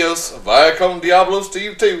con Dios, via con Diablos to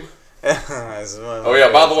you too. Oh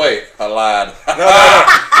yeah, by the way, I lied.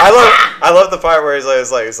 I love the part where he's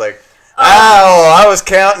like, "Ow, I was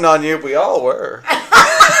counting on you. We all were."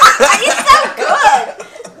 He's so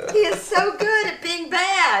good. He is so good at being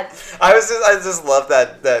bad. I just love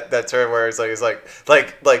that term where it's like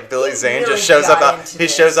Billy He Zane really just shows up got out. into He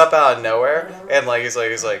this. shows up out of nowhere and he's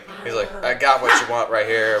like I got what you want right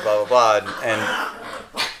here, blah blah blah, and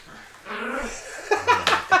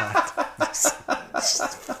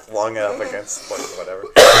flung it up against whatever.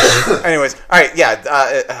 Anyways, all right, yeah.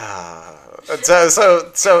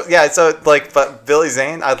 So like, but Billy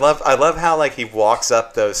Zane, I love how like he walks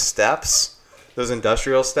up those steps, those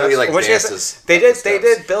industrial steps. He, like, Which dances they up did the they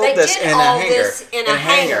steps. did build They this did in all a hangar. this in a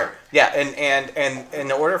hangar. Yeah, and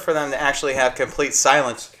in order for them to actually have complete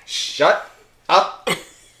silence, shut up.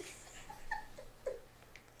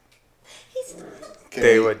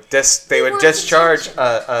 They would discharge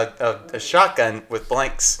a shotgun with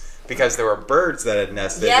blanks because there were birds that had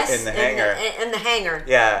nested in the hangar. In the hangar.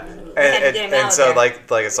 Yeah, had to get 'em out and of so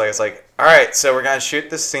there. it's like all right, so we're gonna shoot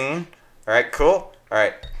this scene. All right, cool. All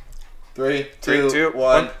right, 3, 3, 2,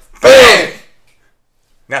 1, bang!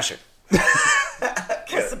 now shoot.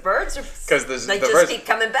 Because the birds are. 'Cause they the just birds- keep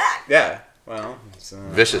coming back. Yeah. Well, it's,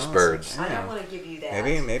 Vicious birds. I don't want to give you that.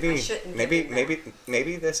 Maybe I shouldn't give you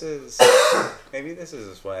that. this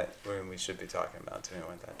is what we should be talking about too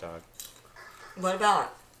with that dog. What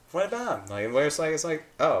about? What about like where it's like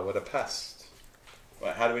oh, what a pest.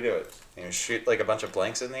 What, how do we do it? You know, shoot like a bunch of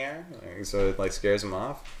blanks in the air, like, so it like scares them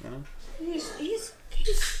off. You know? He's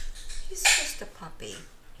just a puppy.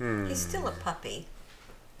 He's still a puppy.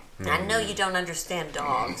 I know you don't understand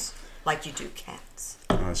dogs like you do cats.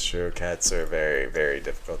 That's true. Cats are very, very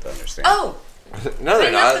difficult to understand. Oh, No,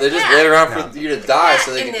 they're Bring up not. the They just cat. wait around No. for you to die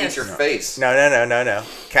so they in can eat this. your face. No.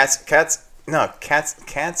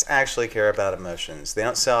 Cats actually care about emotions. They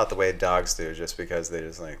don't sell out the way dogs do just because they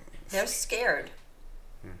just like. they're scared.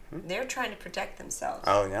 They're trying to protect themselves.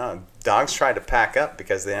 Oh no, dogs try to pack up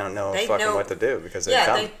because they don't know They fucking know- what to do because they're Yeah,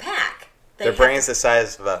 dumb. they pack. They Their have brain's to- the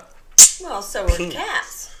size of a. Well, so are penis.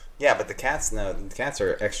 cats. Yeah, but the cats know. The cats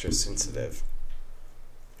are extra sensitive.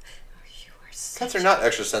 You are such Cats are not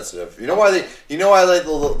extra sensitive. You know why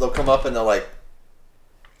they'll come up and they'll like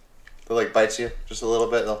bite you just a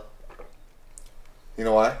little bit. You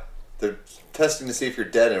know why? They're testing to see if you're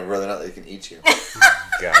dead and whether or not they can eat you.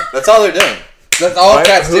 God. That's all they're doing. That's all What?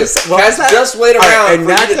 cats do. Who's- what was Cats that? just wait All right, around and for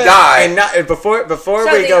not you to die. And not before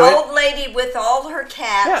So we the go. old lady with all her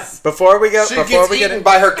cats. Before we go. She before gets we get eaten in-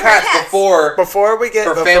 by her cats cats. before we get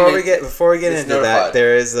her before family we get is into that, notified.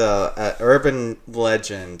 there is a urban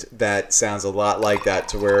legend that sounds a lot like that,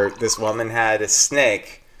 to where this woman had a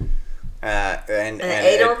snake, and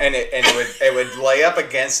ate her? it would lay up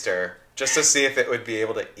against her just to see if it would be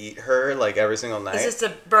able to eat her like every single night. Is this a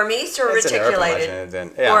Burmese or It's an urban reticulated? legend,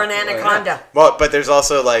 and- yeah. Or an anaconda? Well, but there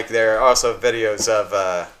are also videos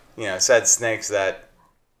of said snakes that.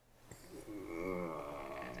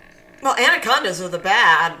 Well, anacondas are the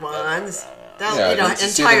bad ones. They'll Yeah, eat an didn't you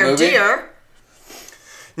see the entire movie? deer.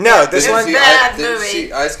 No, this It's one. Didn't bad you movie.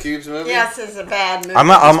 see Ice Cube's movie? Yes, it's a bad movie. I'm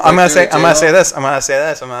Like gonna say doing jail? this. I'm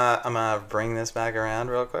gonna bring this back around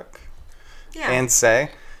real quick yeah. and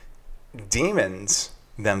say demons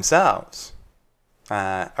themselves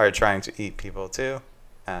are trying to eat people too.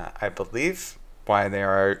 I believe why they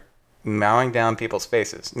are mowing down people's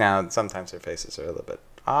faces. Now, sometimes their faces are a little bit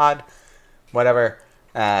odd, whatever.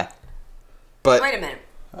 But Wait a minute.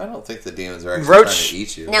 I don't think the demons are actually Roach- trying to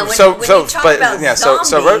eat you. Now, when you talk about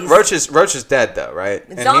zombies, Roach is dead though, right?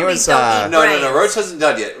 Zombies don't eat No, brains. Roach hasn't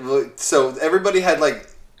done yet. So everybody had like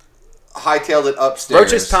hightailed it upstairs.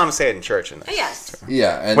 Roach is Thomas Hayden Church in this, Yes,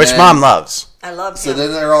 Yeah, and which then- Mom loves. I love So him.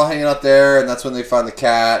 then they're all hanging out there, and that's when they find the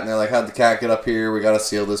cat, and they're like, "How'd the cat get up here? We got to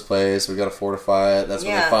seal this place. We got to fortify it." That's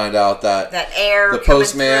when Yeah. they find out that that air the coming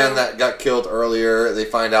postman through. that got killed earlier. They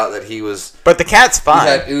find out that he But the cat's had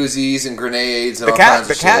fine. Uzis and grenades and The all cat, kinds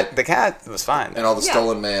the of cat, shit, the cat was fine. and all the Yeah.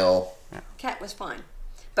 stolen mail. Cat was fine,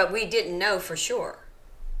 but we didn't know for sure.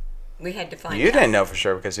 We had to find You out. didn't know for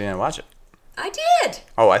sure because you didn't watch it. I did.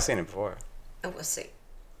 Oh, I seen it before. Oh, we'll see.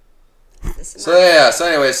 This is So yeah. So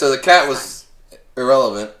anyway, so the cat was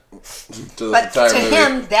irrelevant to the but entire to movie.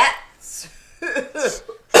 him, that's.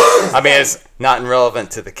 I mean, it's not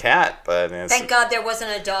irrelevant to the cat, but it's Thank God there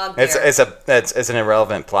wasn't a dog there. it's an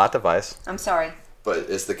irrelevant plot device. I'm sorry. But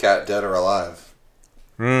is the cat dead or alive?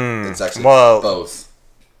 It's actually Well, both.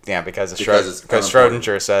 Yeah, because Because it's because unimportant.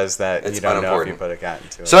 Schrodinger says that It's you don't know if you unimportant. put a cat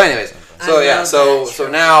into it. So anyways, so I yeah, love so that so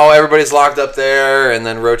show. now everybody's locked up there, and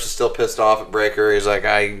then Roach is still pissed off at Breaker. He's like,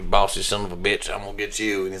 "I bossy son of a bitch, I'm gonna get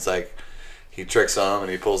you." And he's like, he tricks him, and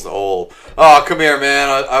he pulls the old, "Oh, come here, man.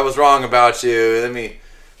 I was wrong about you. Let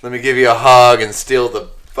me give you a hug and steal the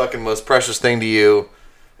fucking most precious thing to you,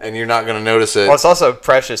 and you're not gonna notice it." Well, it's also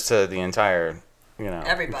precious to the entire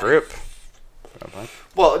Everybody. group.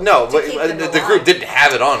 Well, no, but keep them the alive. group didn't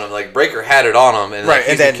have it on him. Like Breaker had it on him, and Right, like, he's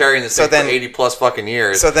and been then- carrying this so thing then- for 80 plus fucking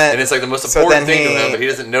years. so then- and it's like the most so important then thing to he- him, but he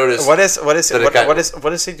doesn't notice. What does that it got- what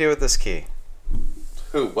does he do with this key?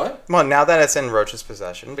 Who? What? Well, now that it's in Roach's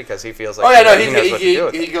possession, because he feels like Oh yeah, no, he knows what to do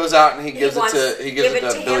with he it. goes out and he gives wants it to give it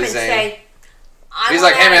to him Billy and Zane. say, He's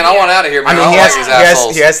like, hey man, I want out of here, man. I mean, I he don't has, like these he, has,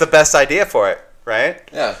 assholes. he has the best idea for it, right?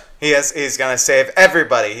 Yeah. He's gonna save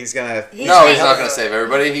everybody. He's gonna. He's No, he's saving- not going to save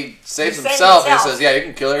everybody. He saves He saves himself. And he himself. says, yeah, you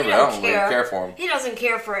can kill He everybody. I don't don't really care for him. He doesn't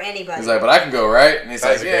care for anybody. He's like, but I can go, right? And he's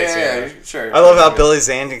That's like, a great yeah, scene. sure. I love how Billy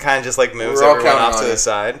Zane kind of just like moves We're all everyone counting off on to you. the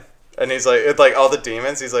side, and he's like, it's like all the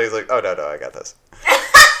demons. He's like, oh no, I got this.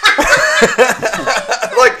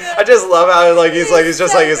 Like I just love how like he's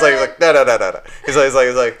just like no. He's like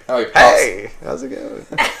Oh, he pops. hey, how's it going?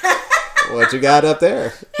 What you got up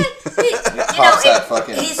there? pops that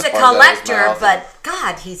fucking he's a part out of his collector, mouth. but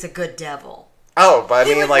God, he's a good devil. Oh, but I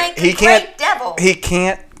He mean, would like make a he can't. great devil. He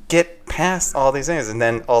can't get past all these things, and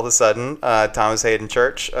then all of a sudden, Thomas Hayden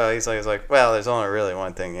Church, he's like, well, there's only really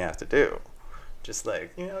one thing you have to do. Just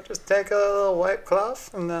like, just take a little white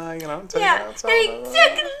cloth and, take Yeah, out and some he of the-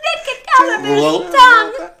 took a lick it out of his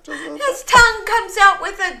tongue. His tongue comes out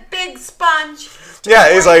with a big sponge.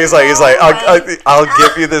 Yeah, he's like, I'll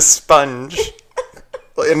give you this sponge,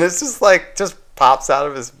 and it's just like pops out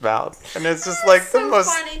of his mouth, and it's just like the So most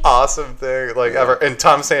funny. awesome thing like ever. And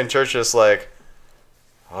Thomas Hayden Church just like,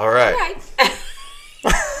 all right. Right.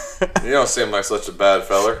 You don't seem like such a bad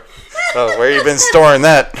feller. Oh, where you been storing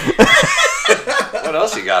that? What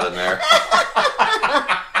else you got in there?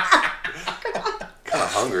 Kind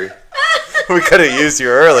of hungry. We could have used you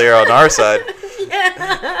earlier on our side.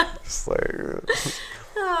 Just like,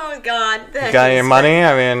 Oh God. that got any is money?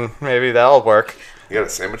 I mean, maybe that'll work. You got a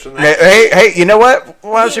sandwich in there? Hey, you know what?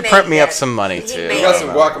 Why don't He you print made me up that. some money He too? made You got some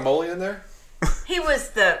guacamole in there? He was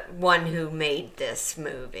the one who made this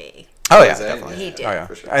movie. Oh yeah, Zane, definitely. He did. Oh yeah.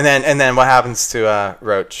 For sure. And then what happens to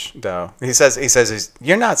Roach though? He says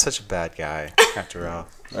you're not such a bad guy after all.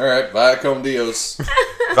 All right, vaya con Dios.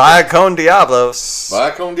 Vaya con Diablos.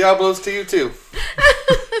 Vaya con Diablos to you too.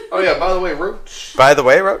 Oh yeah, by the way, Roach. By the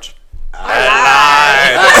way, Roach.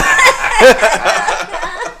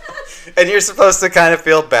 And you're supposed to kind of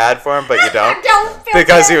feel bad for him, but you don't. Don't feel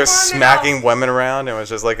Because he bad was for him at all. smacking women around and was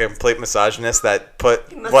just like a complete misogynist that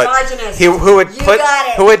put Misogynist. who would You got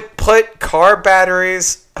it. who would put car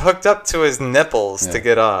batteries hooked up to his nipples to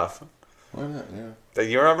get off. Why not? Yeah. Do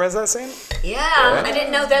you remember that scene? Yeah, I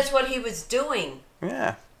didn't know that's what he was doing.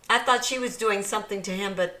 Yeah. I thought she was doing something to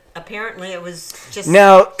him, but apparently it was just.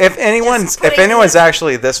 Now, if anyone's putting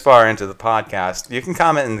actually this far into the podcast, you can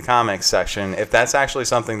comment in the comments section if that's actually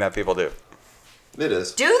something that people do. It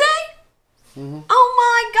is. Do they? Mm-hmm. Oh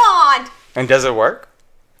my God! And does it work?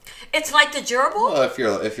 It's like the gerbil. Well, if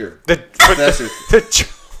you're The, that's your,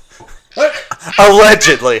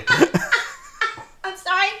 allegedly. I'm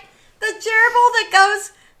sorry. The gerbil that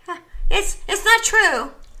goes. It's not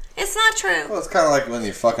true. It's not true. well, it's kind of like when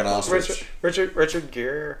you fucking ostrich. Richard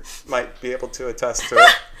Gere might be able to attest to it.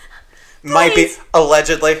 Might be Please.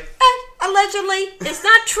 allegedly. Allegedly, it's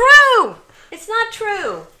not true. It's not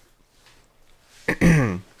true.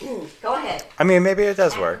 Go ahead. I mean, maybe it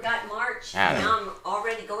does I work. forgot March. I don't Now I'm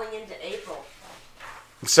already going into April.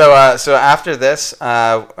 So after this,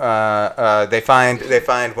 they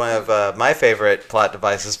find one of my favorite plot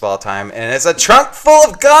devices of all time, and it's a trunk full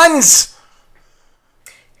of guns.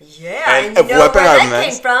 Yeah, And and you know weapon where that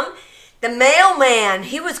armaments. came from? The mailman.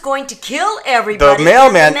 He was going to kill everybody. The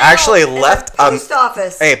mailman in the actually in the left post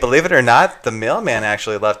office. Hey, believe it or not, the mailman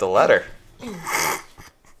actually left a letter.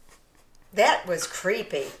 That was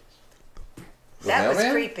creepy. That was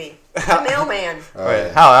mailman? creepy. The mailman. Oh, Wait,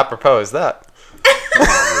 yeah. how apropos is that?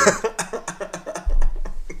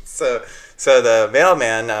 So the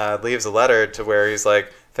mailman leaves a letter to where he's like,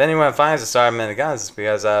 if anyone finds a assortment of guns, it's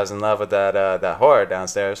because I was in love with that whore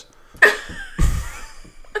downstairs.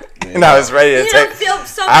 And I was ready to You take. don't feel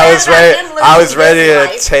so I bad was about ready. him losing I was ready his to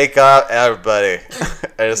life. take out everybody.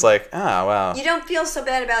 I just like, oh wow. You don't feel so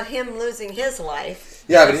bad about him losing his life.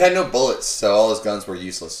 Yeah, but he had no bullets, so all his guns were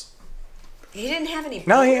useless. He didn't have any.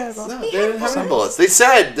 No, he bullets. had No, He they had didn't have any bullets. bullets. They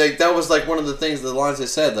said that was like one of the things, the lines they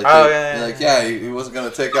said. Like, Oh, they- yeah, like yeah. he wasn't going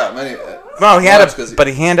to take out many. Well, he had Bullets 'cause but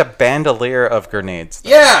he had a bandolier of grenades.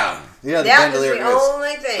 Yeah, the That was bandolier the grenades.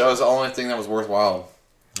 only thing. That was the only thing that was worthwhile.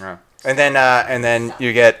 Yeah. And then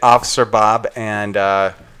you get Officer Bob and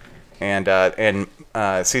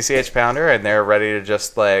CCH Pounder, and they're ready to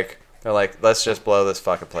just like let's just blow this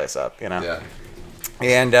fucking place up, you know.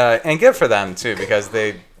 Yeah. And good for them too, because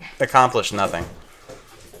they accomplished nothing.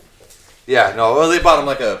 Yeah, no, well, they bought him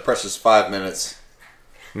like a precious 5 minutes.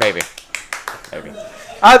 Maybe.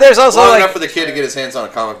 There's also Long like enough for the kid to get his hands on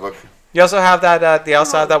a comic book. You also have that. They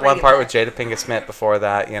also have that bring one it part back. with Jada Pinkett Smith before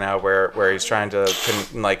that. Where he's trying to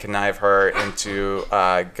connive her into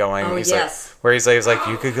going. Oh, he's yes. Like, where he's like,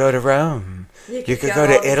 you could go to Rome. You could go all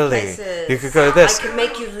to these Italy. places. You could go to this. I can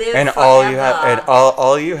make you live And forever.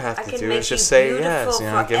 all you have I to can do make is just you say beautiful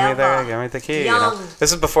yes. Give me the key. Young.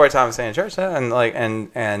 This is before Thomas Hayden Church,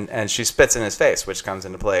 and she spits in his face, which comes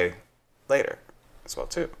into play later as well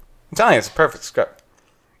too. I'm telling you, it's a perfect script.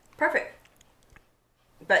 Perfect.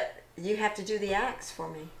 But you have to do the acts for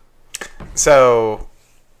me. So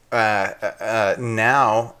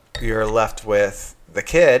now you're left with the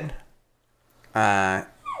kid,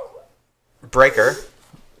 Breaker,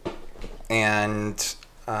 and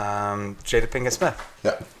Jada Pinkett Smith.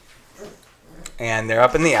 Yeah. And they're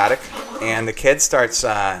up in the attic, and the kid starts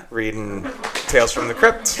reading Tales from the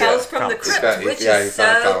Crypt. Tales from the comics. Crypt, He which found is a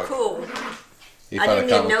so comic. cool. He I found a didn't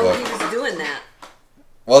even comic know book. he was doing that.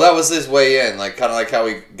 Well, that was his way in, like kind of like how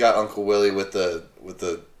we got Uncle Willie with the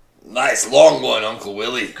nice long one, Uncle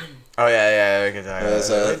Willie. Oh yeah, we can talk.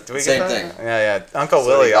 Do we get same that? thing. Yeah. Uncle So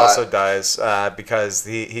Willie he got- also dies because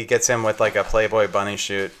he gets him with like a Playboy bunny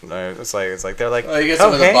shoot. It's like they're like, Oh, he gets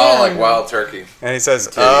him with a ball like Wild Turkey. and he says,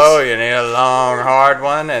 titties. "Oh, you need a long, hard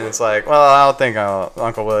one," and it's like, well, I don't think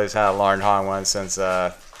Uncle Willie's had a long, hard one since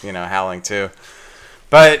Howling 2.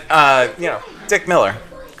 But Dick Miller,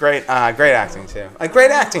 great acting too. Great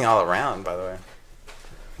acting all around, by the way.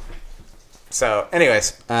 So,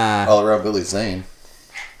 anyways, All around Billy Zane.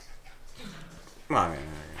 well, I mean,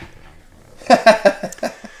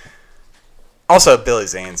 also Billy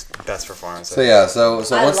Zane's best performance. So yeah, so I once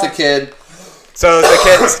the love- kid, So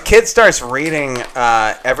the kid starts reading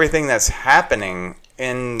everything that's happening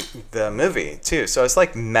in the movie too. So it's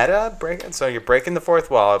like meta breaking. So you're breaking the fourth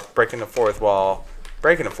wall, breaking the fourth wall,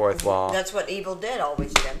 breaking the fourth wall. That's what Evil Dead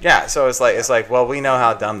always did. Yeah. So it's like well, we know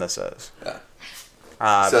how dumb this is. Yeah.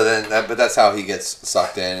 But that's how he gets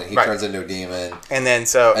sucked in, and he Right. turns into a demon. and then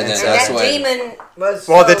so And then And that's that when- demon was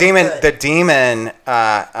well, so the good. demon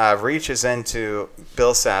reaches into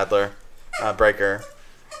Bill Sadler, Breaker,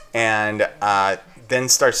 and then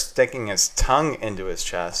starts sticking his tongue into his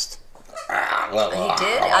chest. He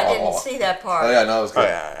did? I didn't see that part. Oh yeah, no, it was Oh good.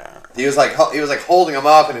 yeah. He was like holding him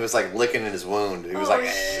up, and he was like licking at his wound. He was Oh, like,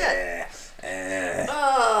 shit. eh.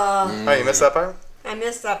 Oh, Oh, you missed that part? I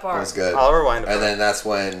missed that part. It was good. I'll rewind it. And then that's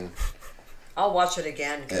when, I'll watch it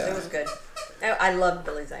again because Yeah. it was good. I love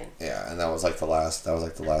Billy Zane. yeah, and that was like the last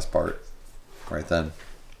part, right then.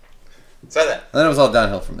 So then. And then it was all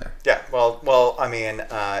downhill from there. Yeah, well, I mean,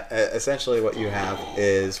 essentially what you have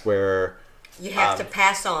is where, You have to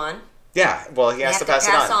pass on. yeah, well, he has have to pass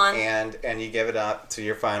to pass it on, on. and you give it up to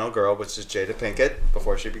your final girl, which is Jada Pinkett,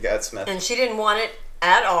 before she begat Smith. And she didn't want it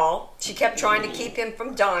at all. She kept trying to keep him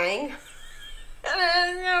from dying. And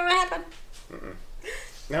it never happened.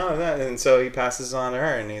 And so he passes it on to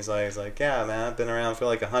her, and he's like, yeah, man, I've been around for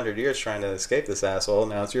like 100 years trying to escape this asshole.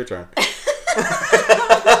 Now it's your turn. What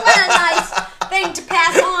a nice thing to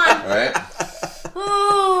pass on. Right?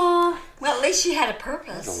 Oh, well, at least she had a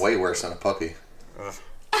purpose. It's way worse than a puppy.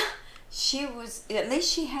 At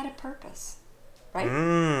least she had a purpose. Right?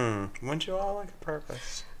 Wouldn't you all like a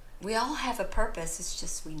purpose? We all have a purpose. It's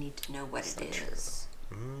just we need to know what it is.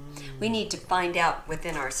 We need to find out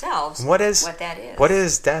within ourselves what that is. What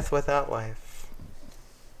is death without life?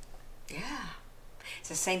 Yeah. It's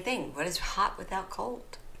the same thing. What is hot without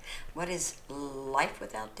cold? What is life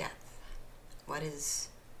without death? What is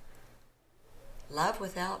love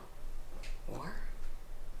without war?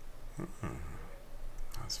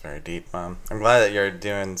 That's very deep, Mom. I'm glad that you're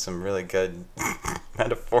doing some really good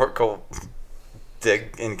metaphorical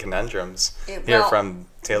dig in conundrums here well, from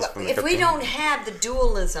Tales from the If Crypt. we don't have the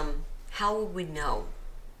dualism, how would we know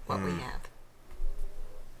what we have?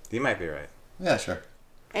 You might be right. Yeah, sure.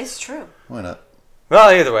 It's true. Why not? Well,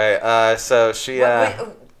 either way, so she.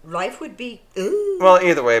 Life would be. Ooh. Well,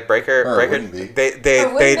 either way, Breaker. Or it Breaker. wouldn't be. Or They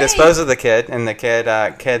wouldn't be. dispose of the kid, and the kid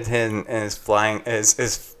is flying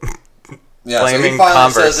is Yeah, so he Flaming finally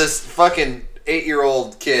Converse. says this fucking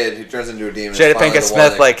 8-year-old kid who turns into a demon. is Jada finally Pinkett the one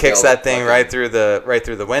Smith like can kicks kill that thing fucking- right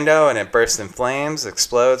through the window, and it bursts in flames,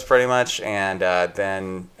 explodes pretty much, and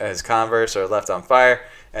then his Converse are left on fire,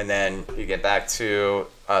 and then you get back to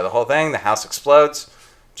the whole thing. The house explodes.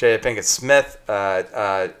 Jada Pinkett Smith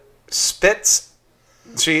spits.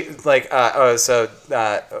 She like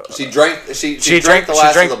She drank. She drank the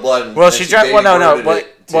last of the blood. And Well, then she drank. Well, no. baby-birdded Well,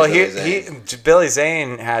 it to well, Billy he Zane. Billy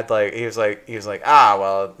Zane had like he was like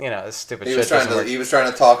well, this stupid He shit was trying doesn't work. to. He was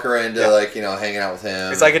trying to talk her into Yeah. hanging out with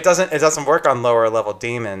him. It's like it doesn't work on lower level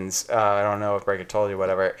demons. I don't know if Breaker told you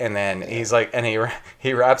whatever. And then he's like, and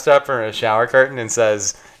he wraps up in a shower curtain and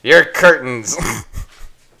says, "Your curtains."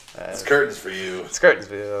 It's curtains for you. It's curtains.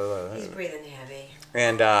 He's breathing heavy.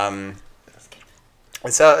 And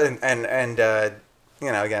so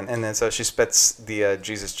you know, again, and then so she spits the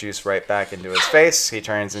Jesus juice right back into his face. He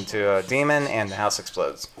turns into a demon, and the house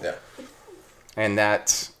explodes. Yeah. And that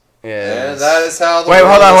is. And that is how the Wait,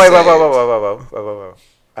 world hold on, is wait, saved.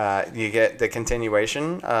 whoa. You get the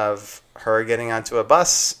continuation of her getting onto a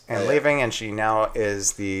bus and leaving, and she now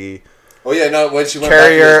is the Oh yeah, no. When she went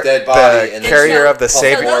carrier, back to his dead body, the and carrier of the pumped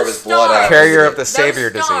savior, more of his blood out. carrier of the Those savior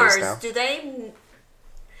stars, disease. Now,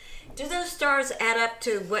 do those stars add up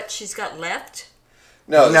to what she's got left?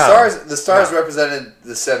 No, the stars No. represented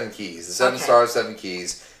the 7 keys. The 7 Okay. stars, 7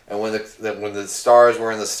 keys. And when the stars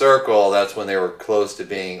were in the circle, that's when they were close to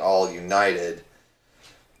being all united.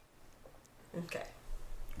 Okay.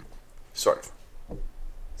 sort of.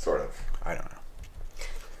 Sort of. I don't know.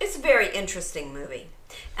 It's a very interesting movie.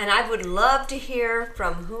 And I would love to hear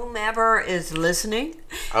from whomever is listening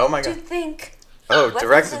Oh my to god. think Oh, what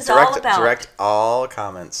direct this is all about. all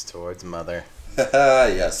comments towards Mother.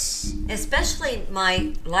 Yes. Especially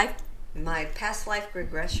my past life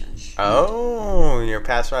regressions. Oh, your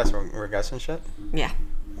past life regression shit. Yeah.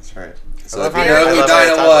 That's right. So love if you how know I who love how you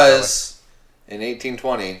Dinah talk about was in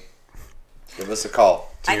 1820, give us a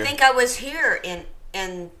call. I think I was here in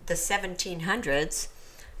the 1700s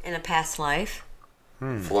in a past life.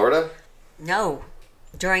 Florida? No,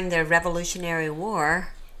 during the Revolutionary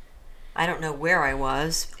War. I don't know where I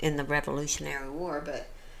was in the Revolutionary War, but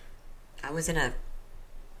I was in a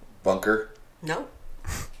Bunker? no.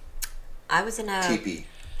 I was in a Teepee.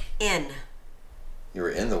 inn. You were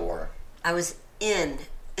in the war. I was in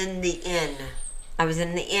the inn. I was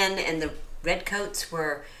in the inn, and the redcoats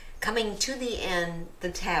were coming to the inn, the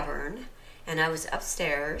tavern, and I was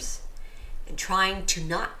upstairs and trying to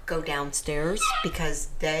not go downstairs because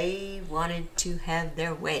they wanted to have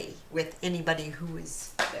their way with anybody who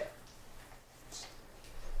was there.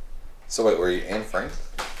 So wait, were you Anne Frank?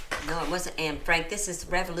 No, it wasn't Anne Frank. This is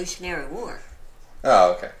Revolutionary War.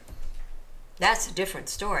 Oh, okay. That's a different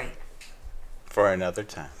story. For another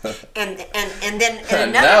time. And then And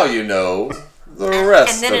another. now you know the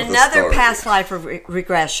rest And then of the another story. past life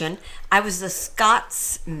regression. I was a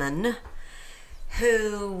Scotsman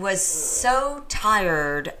who was so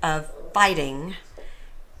tired of fighting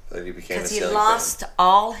That he became a because he silly lost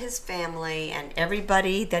all his family and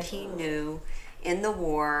everybody that he knew in the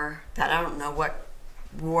war. That I don't know what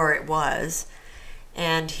war it was,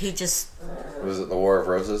 and he just fan. Was it the War of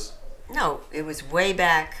Roses? no. It was way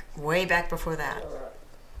back before that,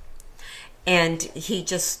 and he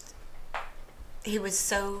was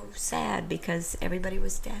so sad because everybody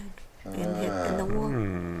was dead in the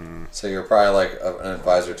war. So you're probably like an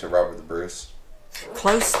advisor to Robert the Bruce.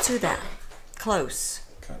 Close to that. Close.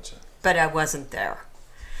 Gotcha. But I wasn't there.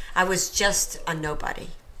 I was just a nobody.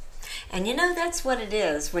 And you know, that's what it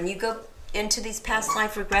is. When you go into these past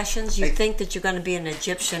life regressions, you think that you're going to be an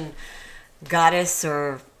Egyptian goddess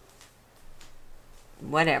or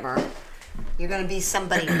whatever. You're going to be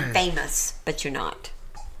somebody famous, but you're not.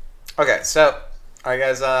 Okay, so, all right,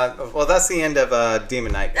 guys. Well, that's the end of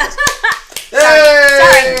Demon Knight, guys.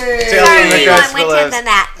 Sorry. Tales from the Sorry, Crypt went Below. into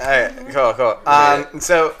that. All right, cool.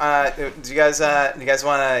 So, do you guys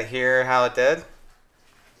want to hear how it did?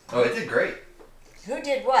 Oh, it did great. Who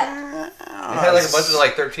did what? It had like a budget of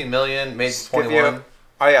like 13 million, made Give 21. you,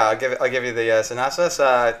 oh yeah, I'll give you the synopsis.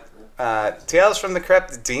 Tales from the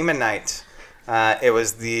Crypt, Demon Knight. It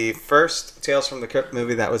was the first Tales from the Crypt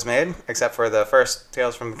movie that was made, except for the first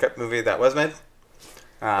Tales from the Crypt movie that was made, which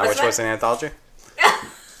that? was an anthology.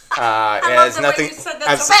 I It love has the way nothing, you said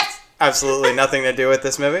that so fast. absolutely nothing to do with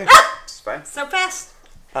this movie. It's fine. So fast.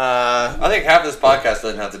 I think half this podcast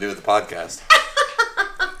doesn't have to do with the podcast.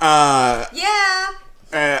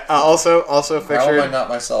 Yeah. Also How am I featured. not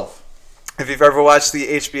myself? If you've ever watched the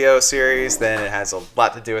HBO series, then it has a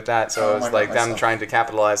lot to do with that. So How it am was I like not them myself? trying to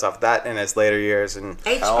capitalize off that in its later years and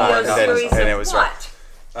HBO and then- series and it of was what?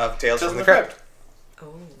 of Tales Tales from the Crypt.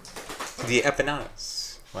 Oh. The Eponymous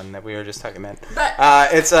one that we were just talking about. But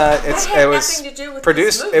It had was nothing to do with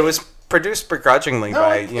produced. this movie. It was produced begrudgingly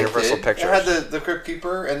by it Universal did. Pictures. It had the Crypt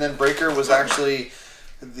Keeper, and then Breaker was actually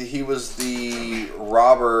he was the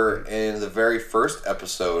robber in the very first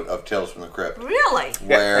episode of Tales from the Crypt, really?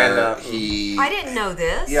 where and, he I didn't know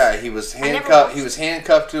this. yeah he was never handcuffed. watched He was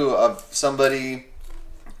handcuffed to somebody,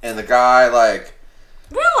 and the guy like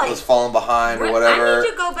Really? was falling behind or I whatever.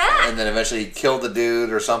 need to go back. And then eventually he killed the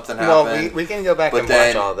dude or something well, happened. we can go back but and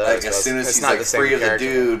then, watch all those. like, as soon as it's he's not like the same free of the character.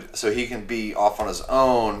 dude, so he can be off on his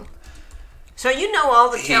own. So you know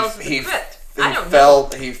all the He tales of the crypt. I don't know.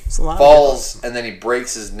 He a lot of falls and then he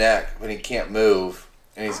breaks his neck when he can't move.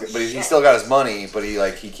 and he still got his money, but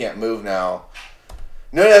he can't move now.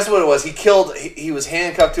 No, that's what it was. He was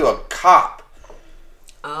handcuffed to a cop.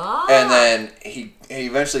 Oh. And then he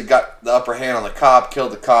eventually got the upper hand on the cop,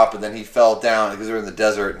 killed the cop, and then he fell down because they were in the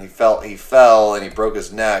desert, and he fell and he broke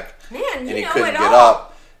his neck. Man, and he know couldn't it get all.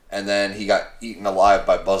 up, and then he got eaten alive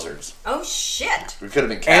by buzzards. Oh shit! It could have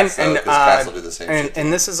been cats though, because cats will do the same shit.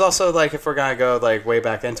 And this is also like, if we're gonna go like way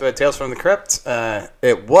back into it, Tales from the Crypt.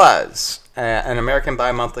 It was an American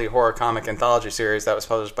bi-monthly horror comic anthology series that was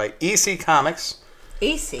published by EC Comics.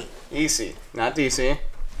 EC. EC, not DC.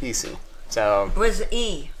 EC. So. What does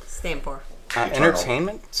E stand for?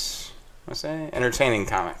 Entertainment. I say entertaining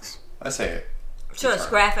comics. I say it. So it's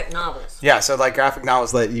graphic novels. Yeah, so like graphic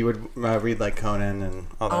novels that you would read, like Conan and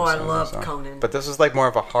all that. Oh, I stuff, love so. Conan. But this was like more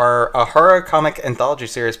of a horror comic anthology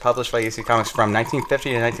series published by EC Comics from 1950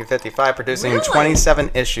 to 1955, producing Really?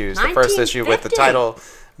 27 issues. The first issue with the 1950? title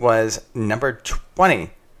was number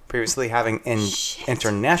 20. Previously having in Shit.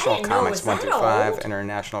 International I didn't know it Comics was 1 that through 5, old.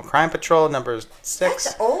 International Crime Patrol number 6,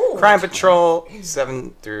 That's old. Crime Patrol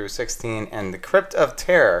 7 through 16, and The Crypt of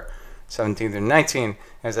Terror 17 through 19.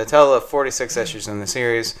 There's a total of 46 issues in the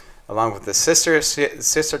series, along with the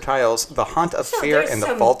sister titles, The Haunt of So Fear there's and The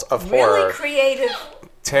some Vault of really Horror. creative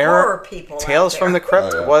Terror, horror people out Tales from the there.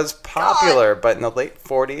 Crypt Oh, yeah. was popular, but in the late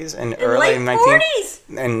 40s and early late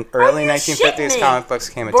 40s? early you 1950s, shitting me? comic books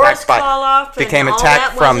became Boris attacked Karloff and became all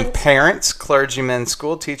attacked that from wasn't- parents, clergymen,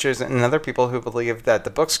 school teachers, and other people who believed that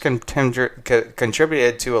the books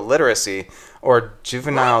contributed to illiteracy or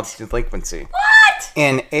juvenile delinquency. What?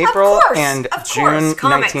 In April course, and of June course,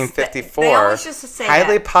 comics. 1954, They always used to say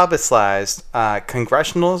highly that. publicized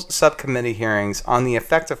congressional subcommittee hearings on the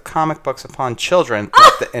effect of comic books upon children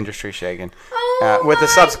left the industry shaken, with the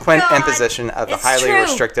my subsequent God. imposition of the It's highly true.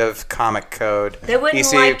 restrictive comic code. They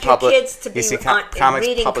wouldn't like your kids to be Comics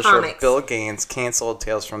reading publisher comics. Bill Gaines canceled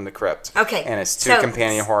Tales from the Crypt. Okay, and its two so-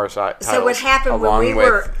 companion horror titles. so what happened when along we with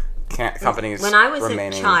were- companies when I was a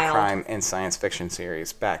remaining child- crime and science fiction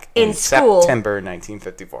series back In in school- September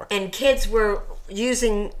 1954. And kids were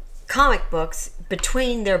using comic books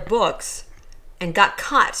between their books and got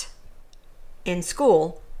caught in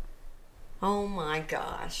school. Oh my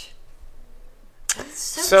gosh. That's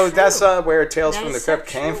so true. That's where Tales That from the is so Crypt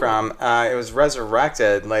came true. from. It was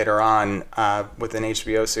resurrected later on with an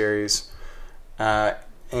HBO series,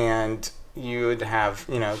 and you would have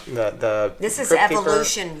the This is Crypt Keeper-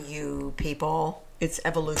 evolution, you people. It's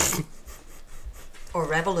evolution. Or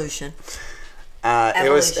revolution. It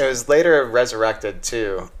was Evolution. later resurrected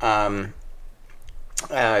too.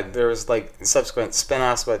 There was like subsequent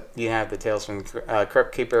spin-offs, but you have the Tales from the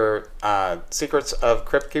Crypt Keeper, Secrets of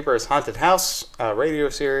Crypt Keeper's Haunted House radio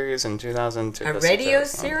series in 2002. A radio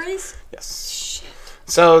series? Yes. Shit.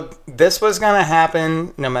 So this was gonna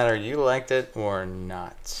happen no matter you liked it or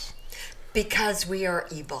not. Because we are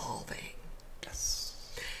evolving. Yes.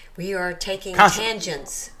 We are taking Constantly.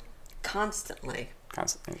 tangents constantly.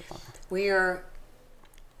 Constantly. We are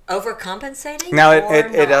overcompensating. Now or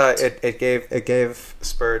not? it gave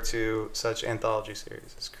spur to such anthology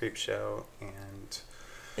series as Creepshow and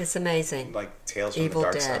It's amazing. like Tales from Evil the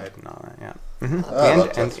Dark Dead. Side and all that. Yeah. I love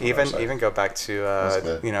And Tales from the Dark Side. even go back to That's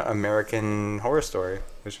good. American Horror Story,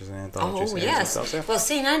 which is an anthology Oh series yes. itself. Yeah. Well,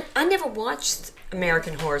 see, I never watched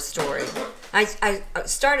American Horror Story. I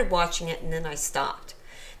started watching it and then I stopped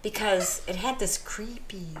because it had this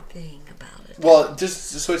creepy thing about it. Well,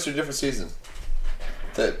 just switch to a different season.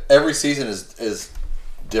 Every season is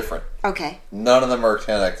different. Okay. None of them are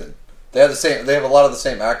connected. They have the same. They have a lot of the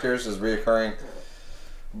same actors as reoccurring,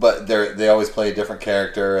 but they always play a different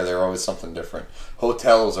character. Or they're always something different.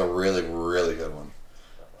 Hotel was a really good one.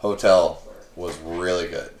 Hotel was really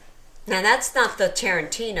good. Now that's not the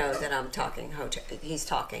Tarantino that I'm talking. He's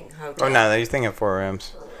talking hotel. Oh no, you're thinking of Four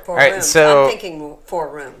Rooms. Four All right, rooms. so- I'm thinking 4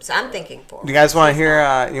 rooms. I'm thinking 4. You guys want to hear?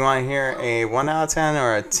 You want to hear a 1 out of 10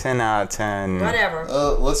 or a 10 out of 10? Whatever.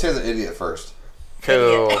 Let's hear the idiot first.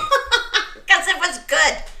 Cool. Because it was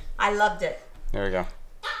good. I loved it. There we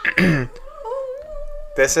go.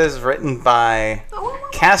 This is written by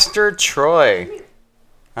Castor Troy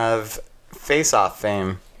of Face Off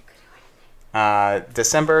fame.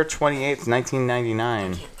 December 28th,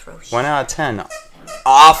 1999. Can't throw shit. 1 out of 10.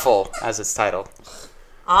 Awful, as it's titled.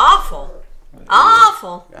 Awful.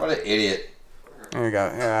 Awful. What an idiot! There you go.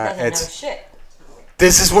 Doesn't know It's shit.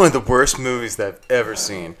 This is one of the worst movies that I've ever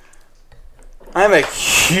seen. I'm a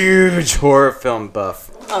huge horror film buff,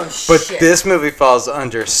 Oh but shit. this movie falls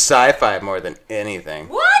under sci-fi more than anything.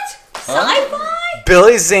 What? Sci-fi?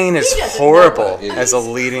 Billy Zane is He doesn't horrible know what as a it is.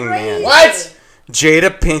 leading man. What? Jada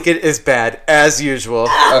Pinkett is bad, as usual.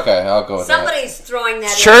 Okay, I'll go with Somebody's throwing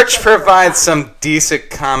that. Church in. provides some decent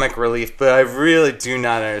comic relief, but I really do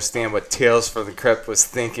not understand what Tales from the Crypt was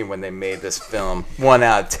thinking when they made this film. 1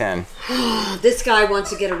 out of 10. This guy wants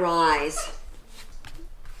to get a rise.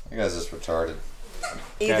 that. You guys just retarded.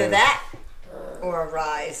 Either Okay. that or a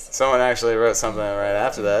rise. Someone actually wrote something right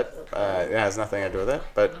after that. It has nothing to do with it,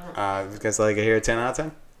 but you guys like it here? 10 out of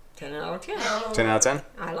 10? 10 out of 10. 10 out of 10?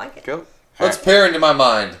 I like it. Cool. Let's peer into my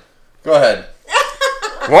mind. Go ahead.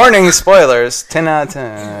 Warning, spoilers. 10 out of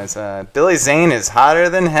 10. It's, Billy Zane is hotter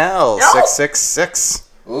than hell. No. 666.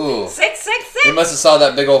 Ooh. 666. He must have saw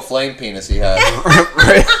that big old flame penis he had.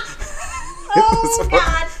 Oh,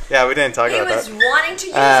 God. Yeah, we didn't talk He about was that. wanting to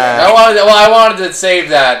use it. I wanted to save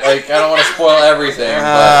that. Like, I don't want to spoil everything. Oh,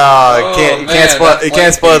 But, you can't man, spoil. that You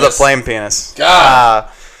can't spoil the penis. flame penis. God.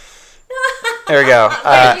 There we go. Where do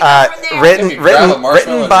you go from there? If you grab a marshmallow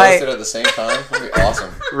Written and by roast it at the same time, that'd be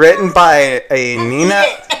awesome. written by a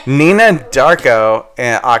Nina Darko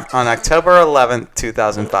on October 11th,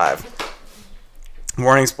 2005.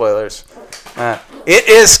 Warning, spoilers. It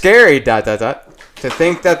is scary. ... To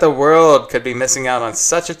think that the world could be missing out on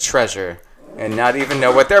such a treasure and not even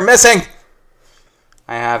know what they're missing.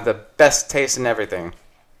 I have the best taste in everything,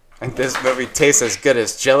 and this movie tastes as good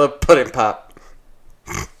as Jello pudding pop.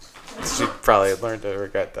 She probably learned to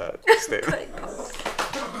regret that statement.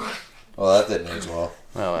 Well, that didn't age well.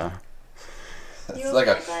 Oh, It's like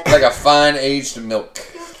a fine aged milk.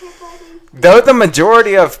 Though the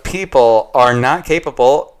majority of people are not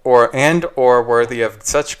capable or worthy of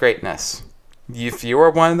such greatness, if you are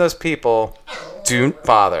one of those people, don't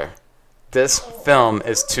bother. This film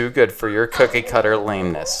is too good for your cookie cutter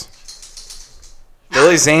lameness.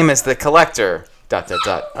 Billy Zane is the collector ...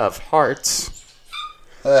 of hearts.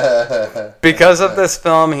 Because of this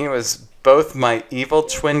film, he was both my evil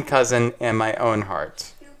twin cousin and my own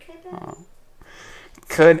heart. Aw.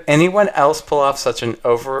 Could anyone else pull off such an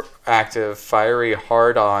overactive, fiery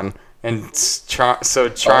hard-on and so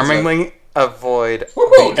charmingly avoid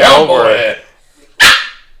the L word?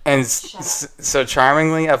 And so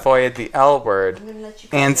charmingly avoid the L word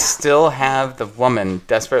and still have the woman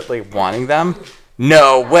desperately wanting them?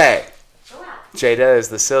 No way! Jada is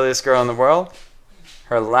the silliest girl in the world.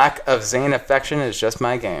 Her lack of Zane affection is just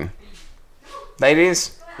my gain.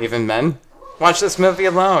 Ladies, even men, watch this movie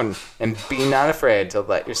alone and be not afraid to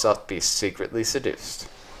let yourself be secretly seduced.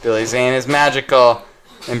 Billy Zane is magical.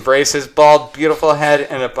 Embrace his bald, beautiful head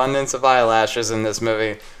and abundance of eyelashes in this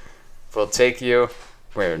movie. Will take you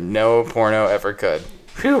where no porno ever could.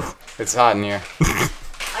 Whew, it's hot in here.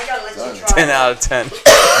 I gotta let you try 10 it. out of 10.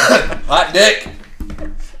 Hot dick.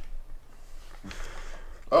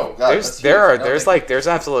 Oh God. There's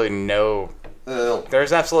absolutely no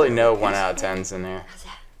 1 out of 10s in there.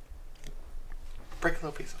 Break a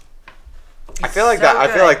little piece. I feel like so that. I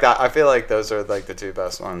good. feel like that. I feel like those are like the two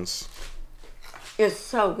best ones. It's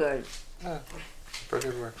so good. Break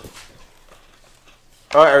everywhere.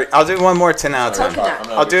 All right, I'll do one more 10 out of 10. Coconut.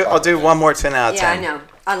 I'll do one more 10 out of 10. Yeah, I know.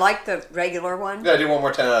 I like the regular one. Yeah, do one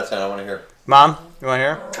more 10 out of 10. I want to hear. Mom, you want to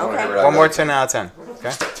hear? Okay. One more 10 out of 10.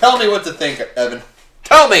 Okay. Tell me what to think, Evan.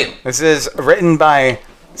 Tell me. This is written by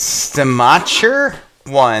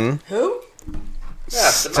Stamacher1. Who?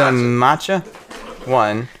 Yeah,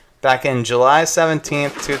 Stamacher1 back in July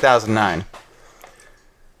 17th, 2009.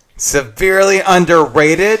 Severely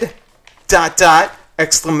underrated. ...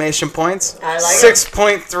 exclamation points. I like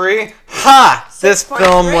 6.3. Ha! This 6.3.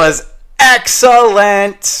 film was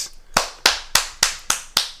excellent.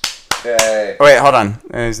 Okay. Oh, wait, hold on.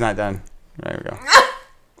 He's not done. There we go.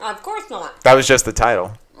 Of course not. That was just the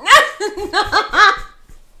title.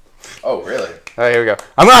 Oh, really? All right, here we go.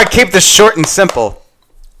 I'm going to keep this short and simple,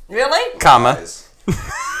 Really? comma, Guys.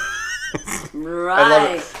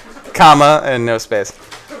 Right. comma, and no space.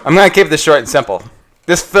 I'm going to keep this short and simple.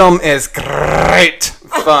 This film is great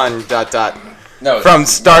fun, ... No. it's- From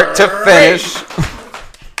start to finish.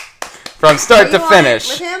 From start Are to you on finish.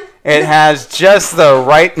 it with him? It has just the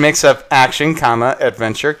right mix of action, comma,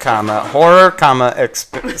 adventure, comma, horror, comma,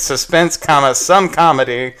 suspense, comma, some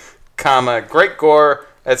comedy, comma, great gore,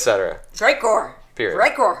 etc. Great gore. Period.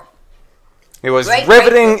 Great gore. It was Great,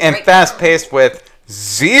 riveting great, and great. fast-paced with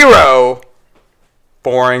 0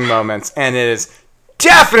 boring moments, and it is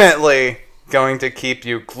definitely going to keep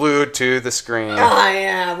you glued to the screen.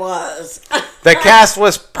 Yeah, it was. The cast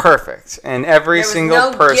was perfect, and every There was single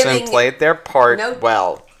no person giving- played their part no-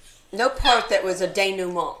 well. No part that was a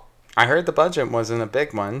denouement. I heard the budget wasn't a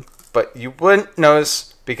big one, but you wouldn't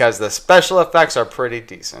notice because the special effects are pretty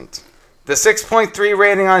decent. The 6.3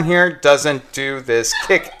 rating on here doesn't do this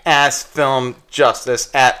kick-ass film justice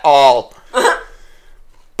at all.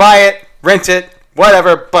 buy it, rent it,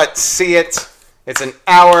 whatever, but see it. It's an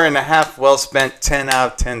hour and a half well spent. 10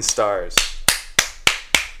 out of 10 stars.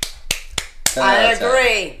 10 I out of 10.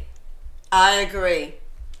 agree. I agree.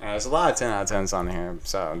 There's a lot of 10 out of 10s on here,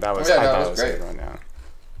 so that was, Oh, yeah, I no, thought it it was was a great. good one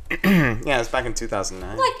down. Yeah, it's back in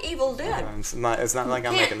 2009. Like Evil Dead. It's not like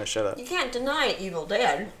I'm making this shit up. You can't deny Evil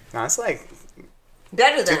Dead. No, it's like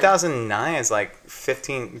Better than 2009 is like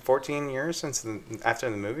 14 years since after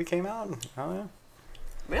the movie came out. Oh yeah.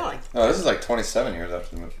 Really? No, this is like 27 years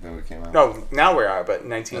after the movie came out. No, now we are, but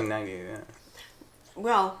 1990. Yeah.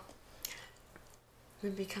 Well,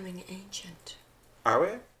 we're becoming ancient. Are we?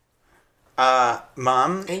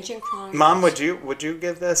 Mom. Ancient Chronicles. Mom, would you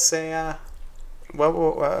give this a what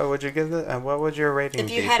would you give this? What would your rating If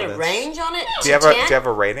be? you had for a this? range on it, do you have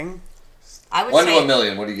a rating I would 1 say to a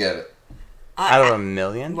million. What do you give it? out of a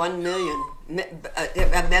million? 1 million. Mil.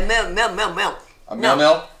 A No.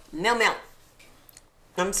 mil? Mil.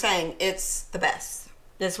 I'm saying it's the best.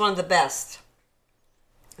 It's one of the best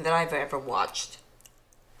that I've ever watched.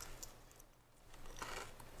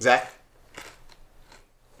 Zach.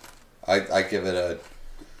 I give it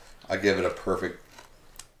a perfect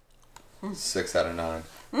 6 out of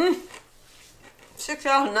 9. 6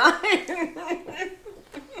 out of 9.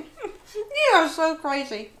 You are so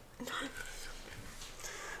crazy.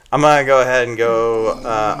 I'm gonna go ahead and go.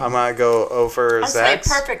 I'm gonna go over I'd say Zach's.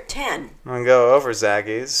 perfect 10. I'm gonna go over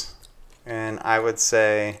Zaggy's, and I would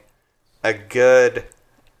say a good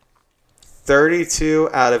 32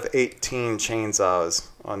 out of 18 chainsaws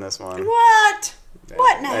on this one. What?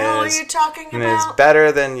 What in the It hell is- are you talking And it's about?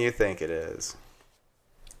 better than you think it is,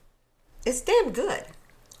 It's damn good.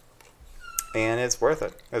 and it's worth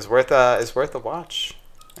it. It's worth a watch,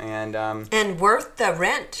 and And worth the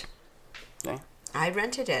rent. yeah. I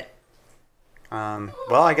rented it.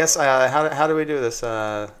 Well, I guess how do we do this,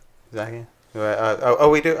 Zachy?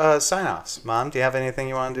 We do sign offs. Mom, do you have anything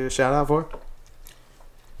you want to do a shout out for?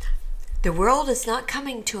 The world is not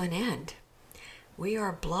coming to an end. We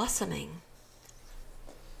are blossoming.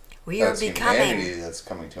 We That's are humanity becoming. that's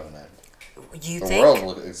coming to an end. You The think world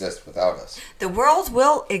will exist without us. the world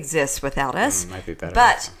will exist without us? Might be better.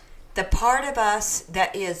 But the part of us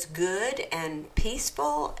that is good and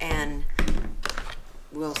peaceful, and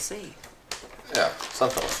we'll see. Yeah,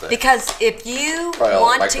 something like that. Because if you Probably all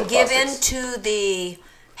want to give in microplastics. to the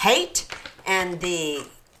hate and the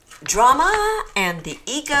drama and the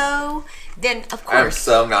ego, then of I'm course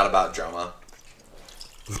so not about drama.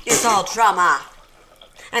 it's all drama.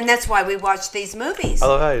 And that's why we watch these movies. I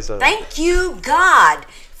love how you said that. Thank you, God.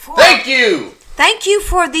 Thank you! Thank you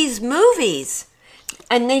for these movies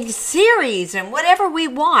and these series and whatever we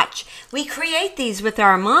watch. We create these with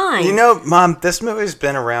our mind. You know, Mom, this movie's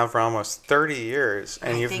been around for almost 30 years,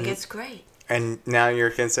 and I think it's great. and now you're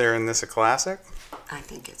considering this a classic. I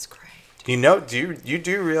think it's great. You know, you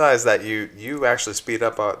do realize that you actually speed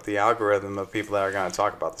up the algorithm of people that are going to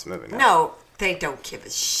talk about this movie now. No, they don't give a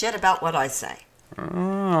shit about what I say.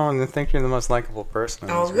 Oh, and I think you're the most likable person.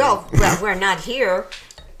 in Oh, this well, we're not here.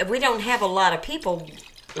 We don't have a lot of people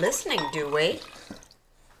listening, do we?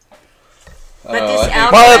 But this I think-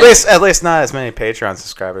 algorithm... Well, at least not as many Patreon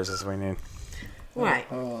subscribers as we need. Right.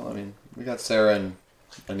 Oh, I mean, we got Sarah and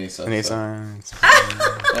Anissa.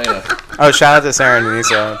 Anissa. Yeah. Oh, shout out to Sarah and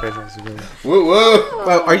Anissa on Patreon. Woo woo!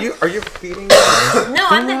 Well, are you feeding? No,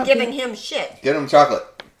 I'm not giving him shit. Get him chocolate.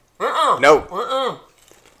 No.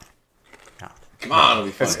 Come on, it'll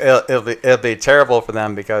be fun. It'll be terrible for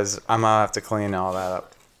them because I'm gonna have to clean all that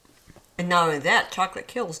up. And not only that, chocolate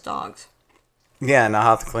kills dogs. Yeah, and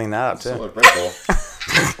I'll have to clean that up So too. like Red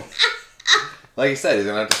Bull. Like you said, he's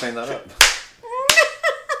gonna have to clean that up.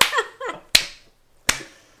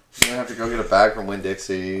 He's gonna have to go get a bag from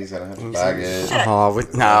Winn-Dixie. He's gonna have to bag it. Oh, no, He's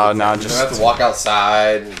gonna have just to walk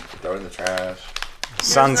outside and throw it in the trash.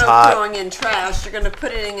 sun's There's no hot. throwing in trash. You're going to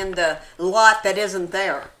put it in the lot that isn't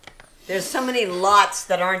there. There's so many lots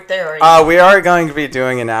that aren't there anymore. We are going to be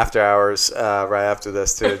doing an after hours right after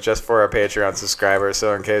this too, just for our Patreon subscribers.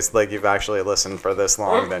 So in case like you've actually listened for this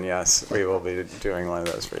long, then yes, we will be doing one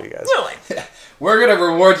of those for you guys. Really? We're gonna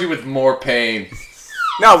reward you with more pain.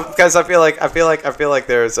 No, because I feel like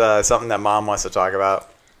there's something that Mom wants to talk about.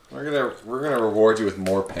 We're gonna reward you with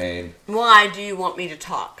more pain. Why do you want me to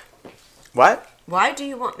talk? What? Why do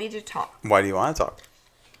you want me to talk? Why do you want to talk?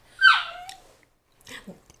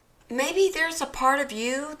 Maybe there's a part of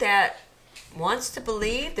you that wants to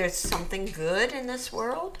believe there's something good in this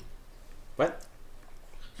world. What?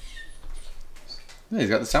 Yeah, he's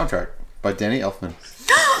got the soundtrack by Danny Elfman.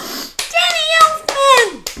 Danny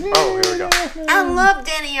Elfman! Oh, here we go. I love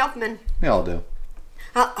Danny Elfman. We all do.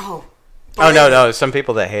 Oh. Oh no, some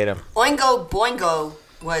people that hate him. Oingo Boingo.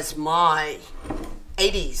 was my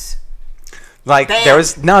 80s. Like Bam. there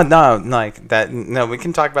was like that. No, we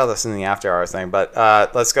can talk about this in the after hours thing. But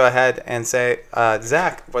let's go ahead and say,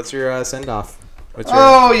 Zach, what's your send off?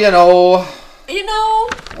 Oh, You know,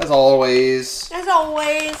 as always,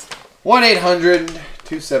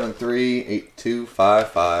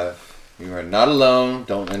 1-800-273-8255. You are not alone.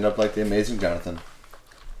 Don't end up like the amazing Jonathan.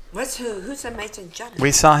 who's amazing Jonathan?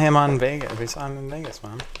 We saw him on Vegas. We saw him in Vegas,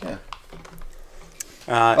 man. Yeah.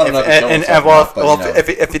 I don't know if it's going something else, but,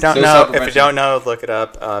 if you don't so know, self-promotion. look it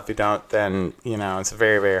up. If you don't, then it's a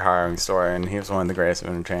very, very harrowing story, and he was one of the greatest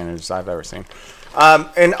entertainers I've ever seen.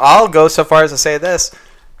 And I'll go so far as to say this.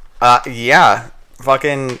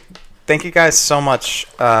 Fucking thank you guys so much.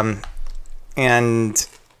 And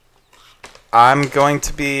I'm going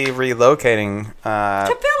to be relocating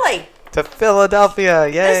To Philly. to Philadelphia.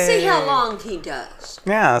 Yay! Let's see how long he does.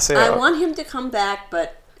 Yeah, see. I want him to come back,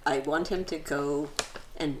 but I want him to go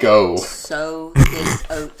and sow his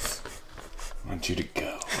oats. I want you to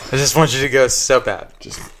go. I just want you to go so bad.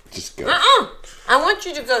 Just go. I want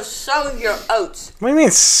you to go sow your oats. What do you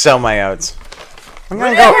mean sow my oats? I'm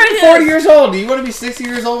gonna Whatever go. it is. 40 years old. Do you want to be 60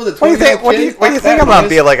 years old with a 20 What do you think? What do you think? I'm gonna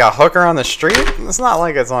be like? like a hooker on the street? It's not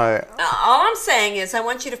like it's like. All I'm saying is I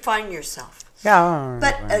want you to find yourself. Yeah.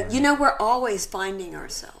 But, we're always finding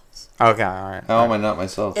ourselves. Okay. All right. How am I not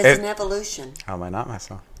myself? It's an evolution. How am I not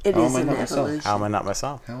myself? It How is am I an not myself? evolution. How am I not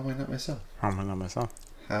myself? How am I not myself? How am I not myself?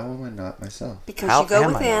 How am I not myself? Because How you go am I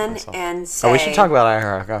not within myself? and say... Oh, we should talk about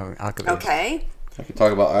Huckabees. Okay. I could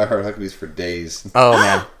talk about I Heart Huckabees for days. Oh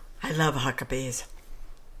man, I love Huckabees.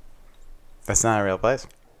 that's not a real place.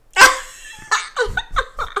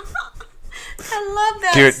 I love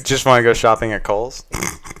that. Do you just want to go shopping at Kohl's?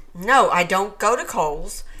 No, I don't go to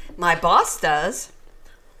Kohl's. My boss does.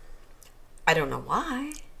 I don't know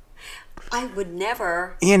why. I would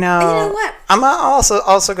never... You know what? I'm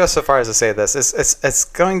also go so far as to say this. It's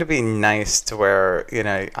going to be nice to where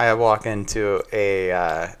I walk into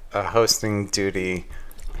a hosting duty,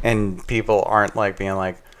 and people aren't like being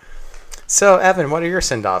like, "So Evan, what are your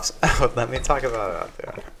send-offs?" Oh, let me talk about it out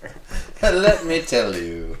there. Let me tell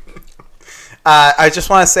you. I just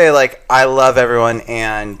want to say, like, I love everyone,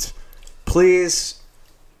 and please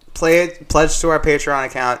pledge to our Patreon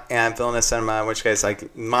account and Villainous Cinema, in which case,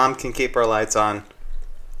 like, Mom can keep her lights on.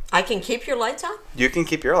 I can keep your lights on? You can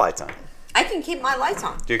keep your lights on. I can keep my lights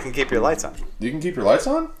on. You can keep your lights on. You can keep your lights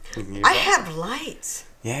on? You can keep I your lights have lights. on.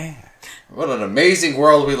 Yeah. What an amazing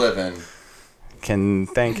world we live in. Can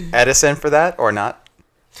thank Edison for that or not.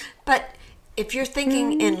 But if you're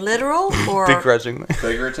thinking in literal or Begrudgingly.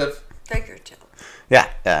 Figurative? figurative. Yeah.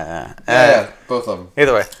 Yeah, both of them.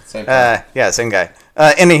 Either way. Same thing. Yeah, same guy.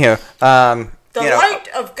 Anywho. The you know, light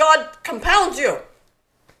of God compounds you.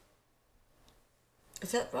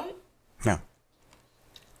 Is that right? No.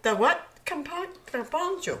 The what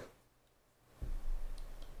compounds you?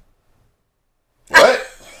 What?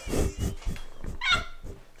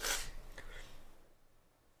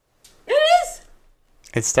 It is.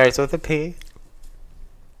 It starts with a P,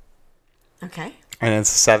 Okay. and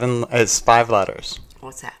it's 5 letters.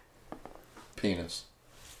 What's that? Penis.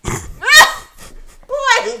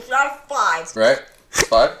 Why is that 5? Right?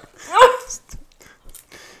 5?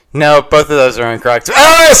 No, both of those are incorrect.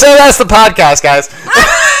 Oh, so that's the podcast, guys.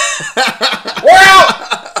 We're out!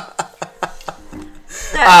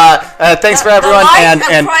 Thanks for The everyone, light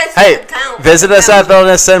and Christ hey, count. visit us at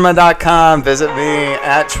villainouscinema.com. Visit me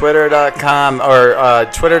at twitter.com or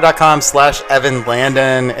twitter.com/Evan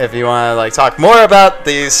Landon if you want to like talk more about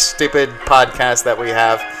these stupid podcasts that we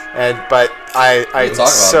have. But I'm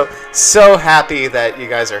talk about so happy that you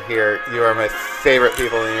guys are here. You are my favorite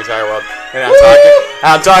people in the entire world, and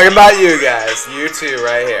I'm talking about you guys, you two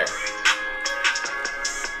right here,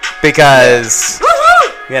 because.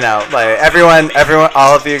 Like everyone,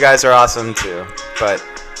 all of you guys are awesome too. But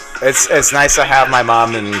it's nice to have my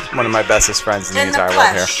mom and one of my bestest friends in the In the entire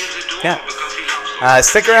world here. flesh. Yeah.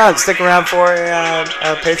 Stick around for a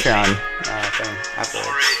Patreon thing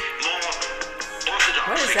afterwards.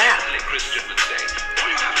 What is that?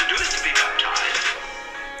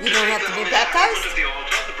 You don't have to be baptized?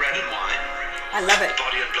 I love it.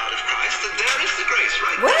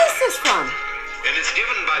 Where is this from? And it's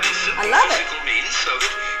given by the simple I love it. physical means so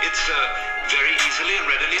that it's very easily and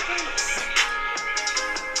readily available.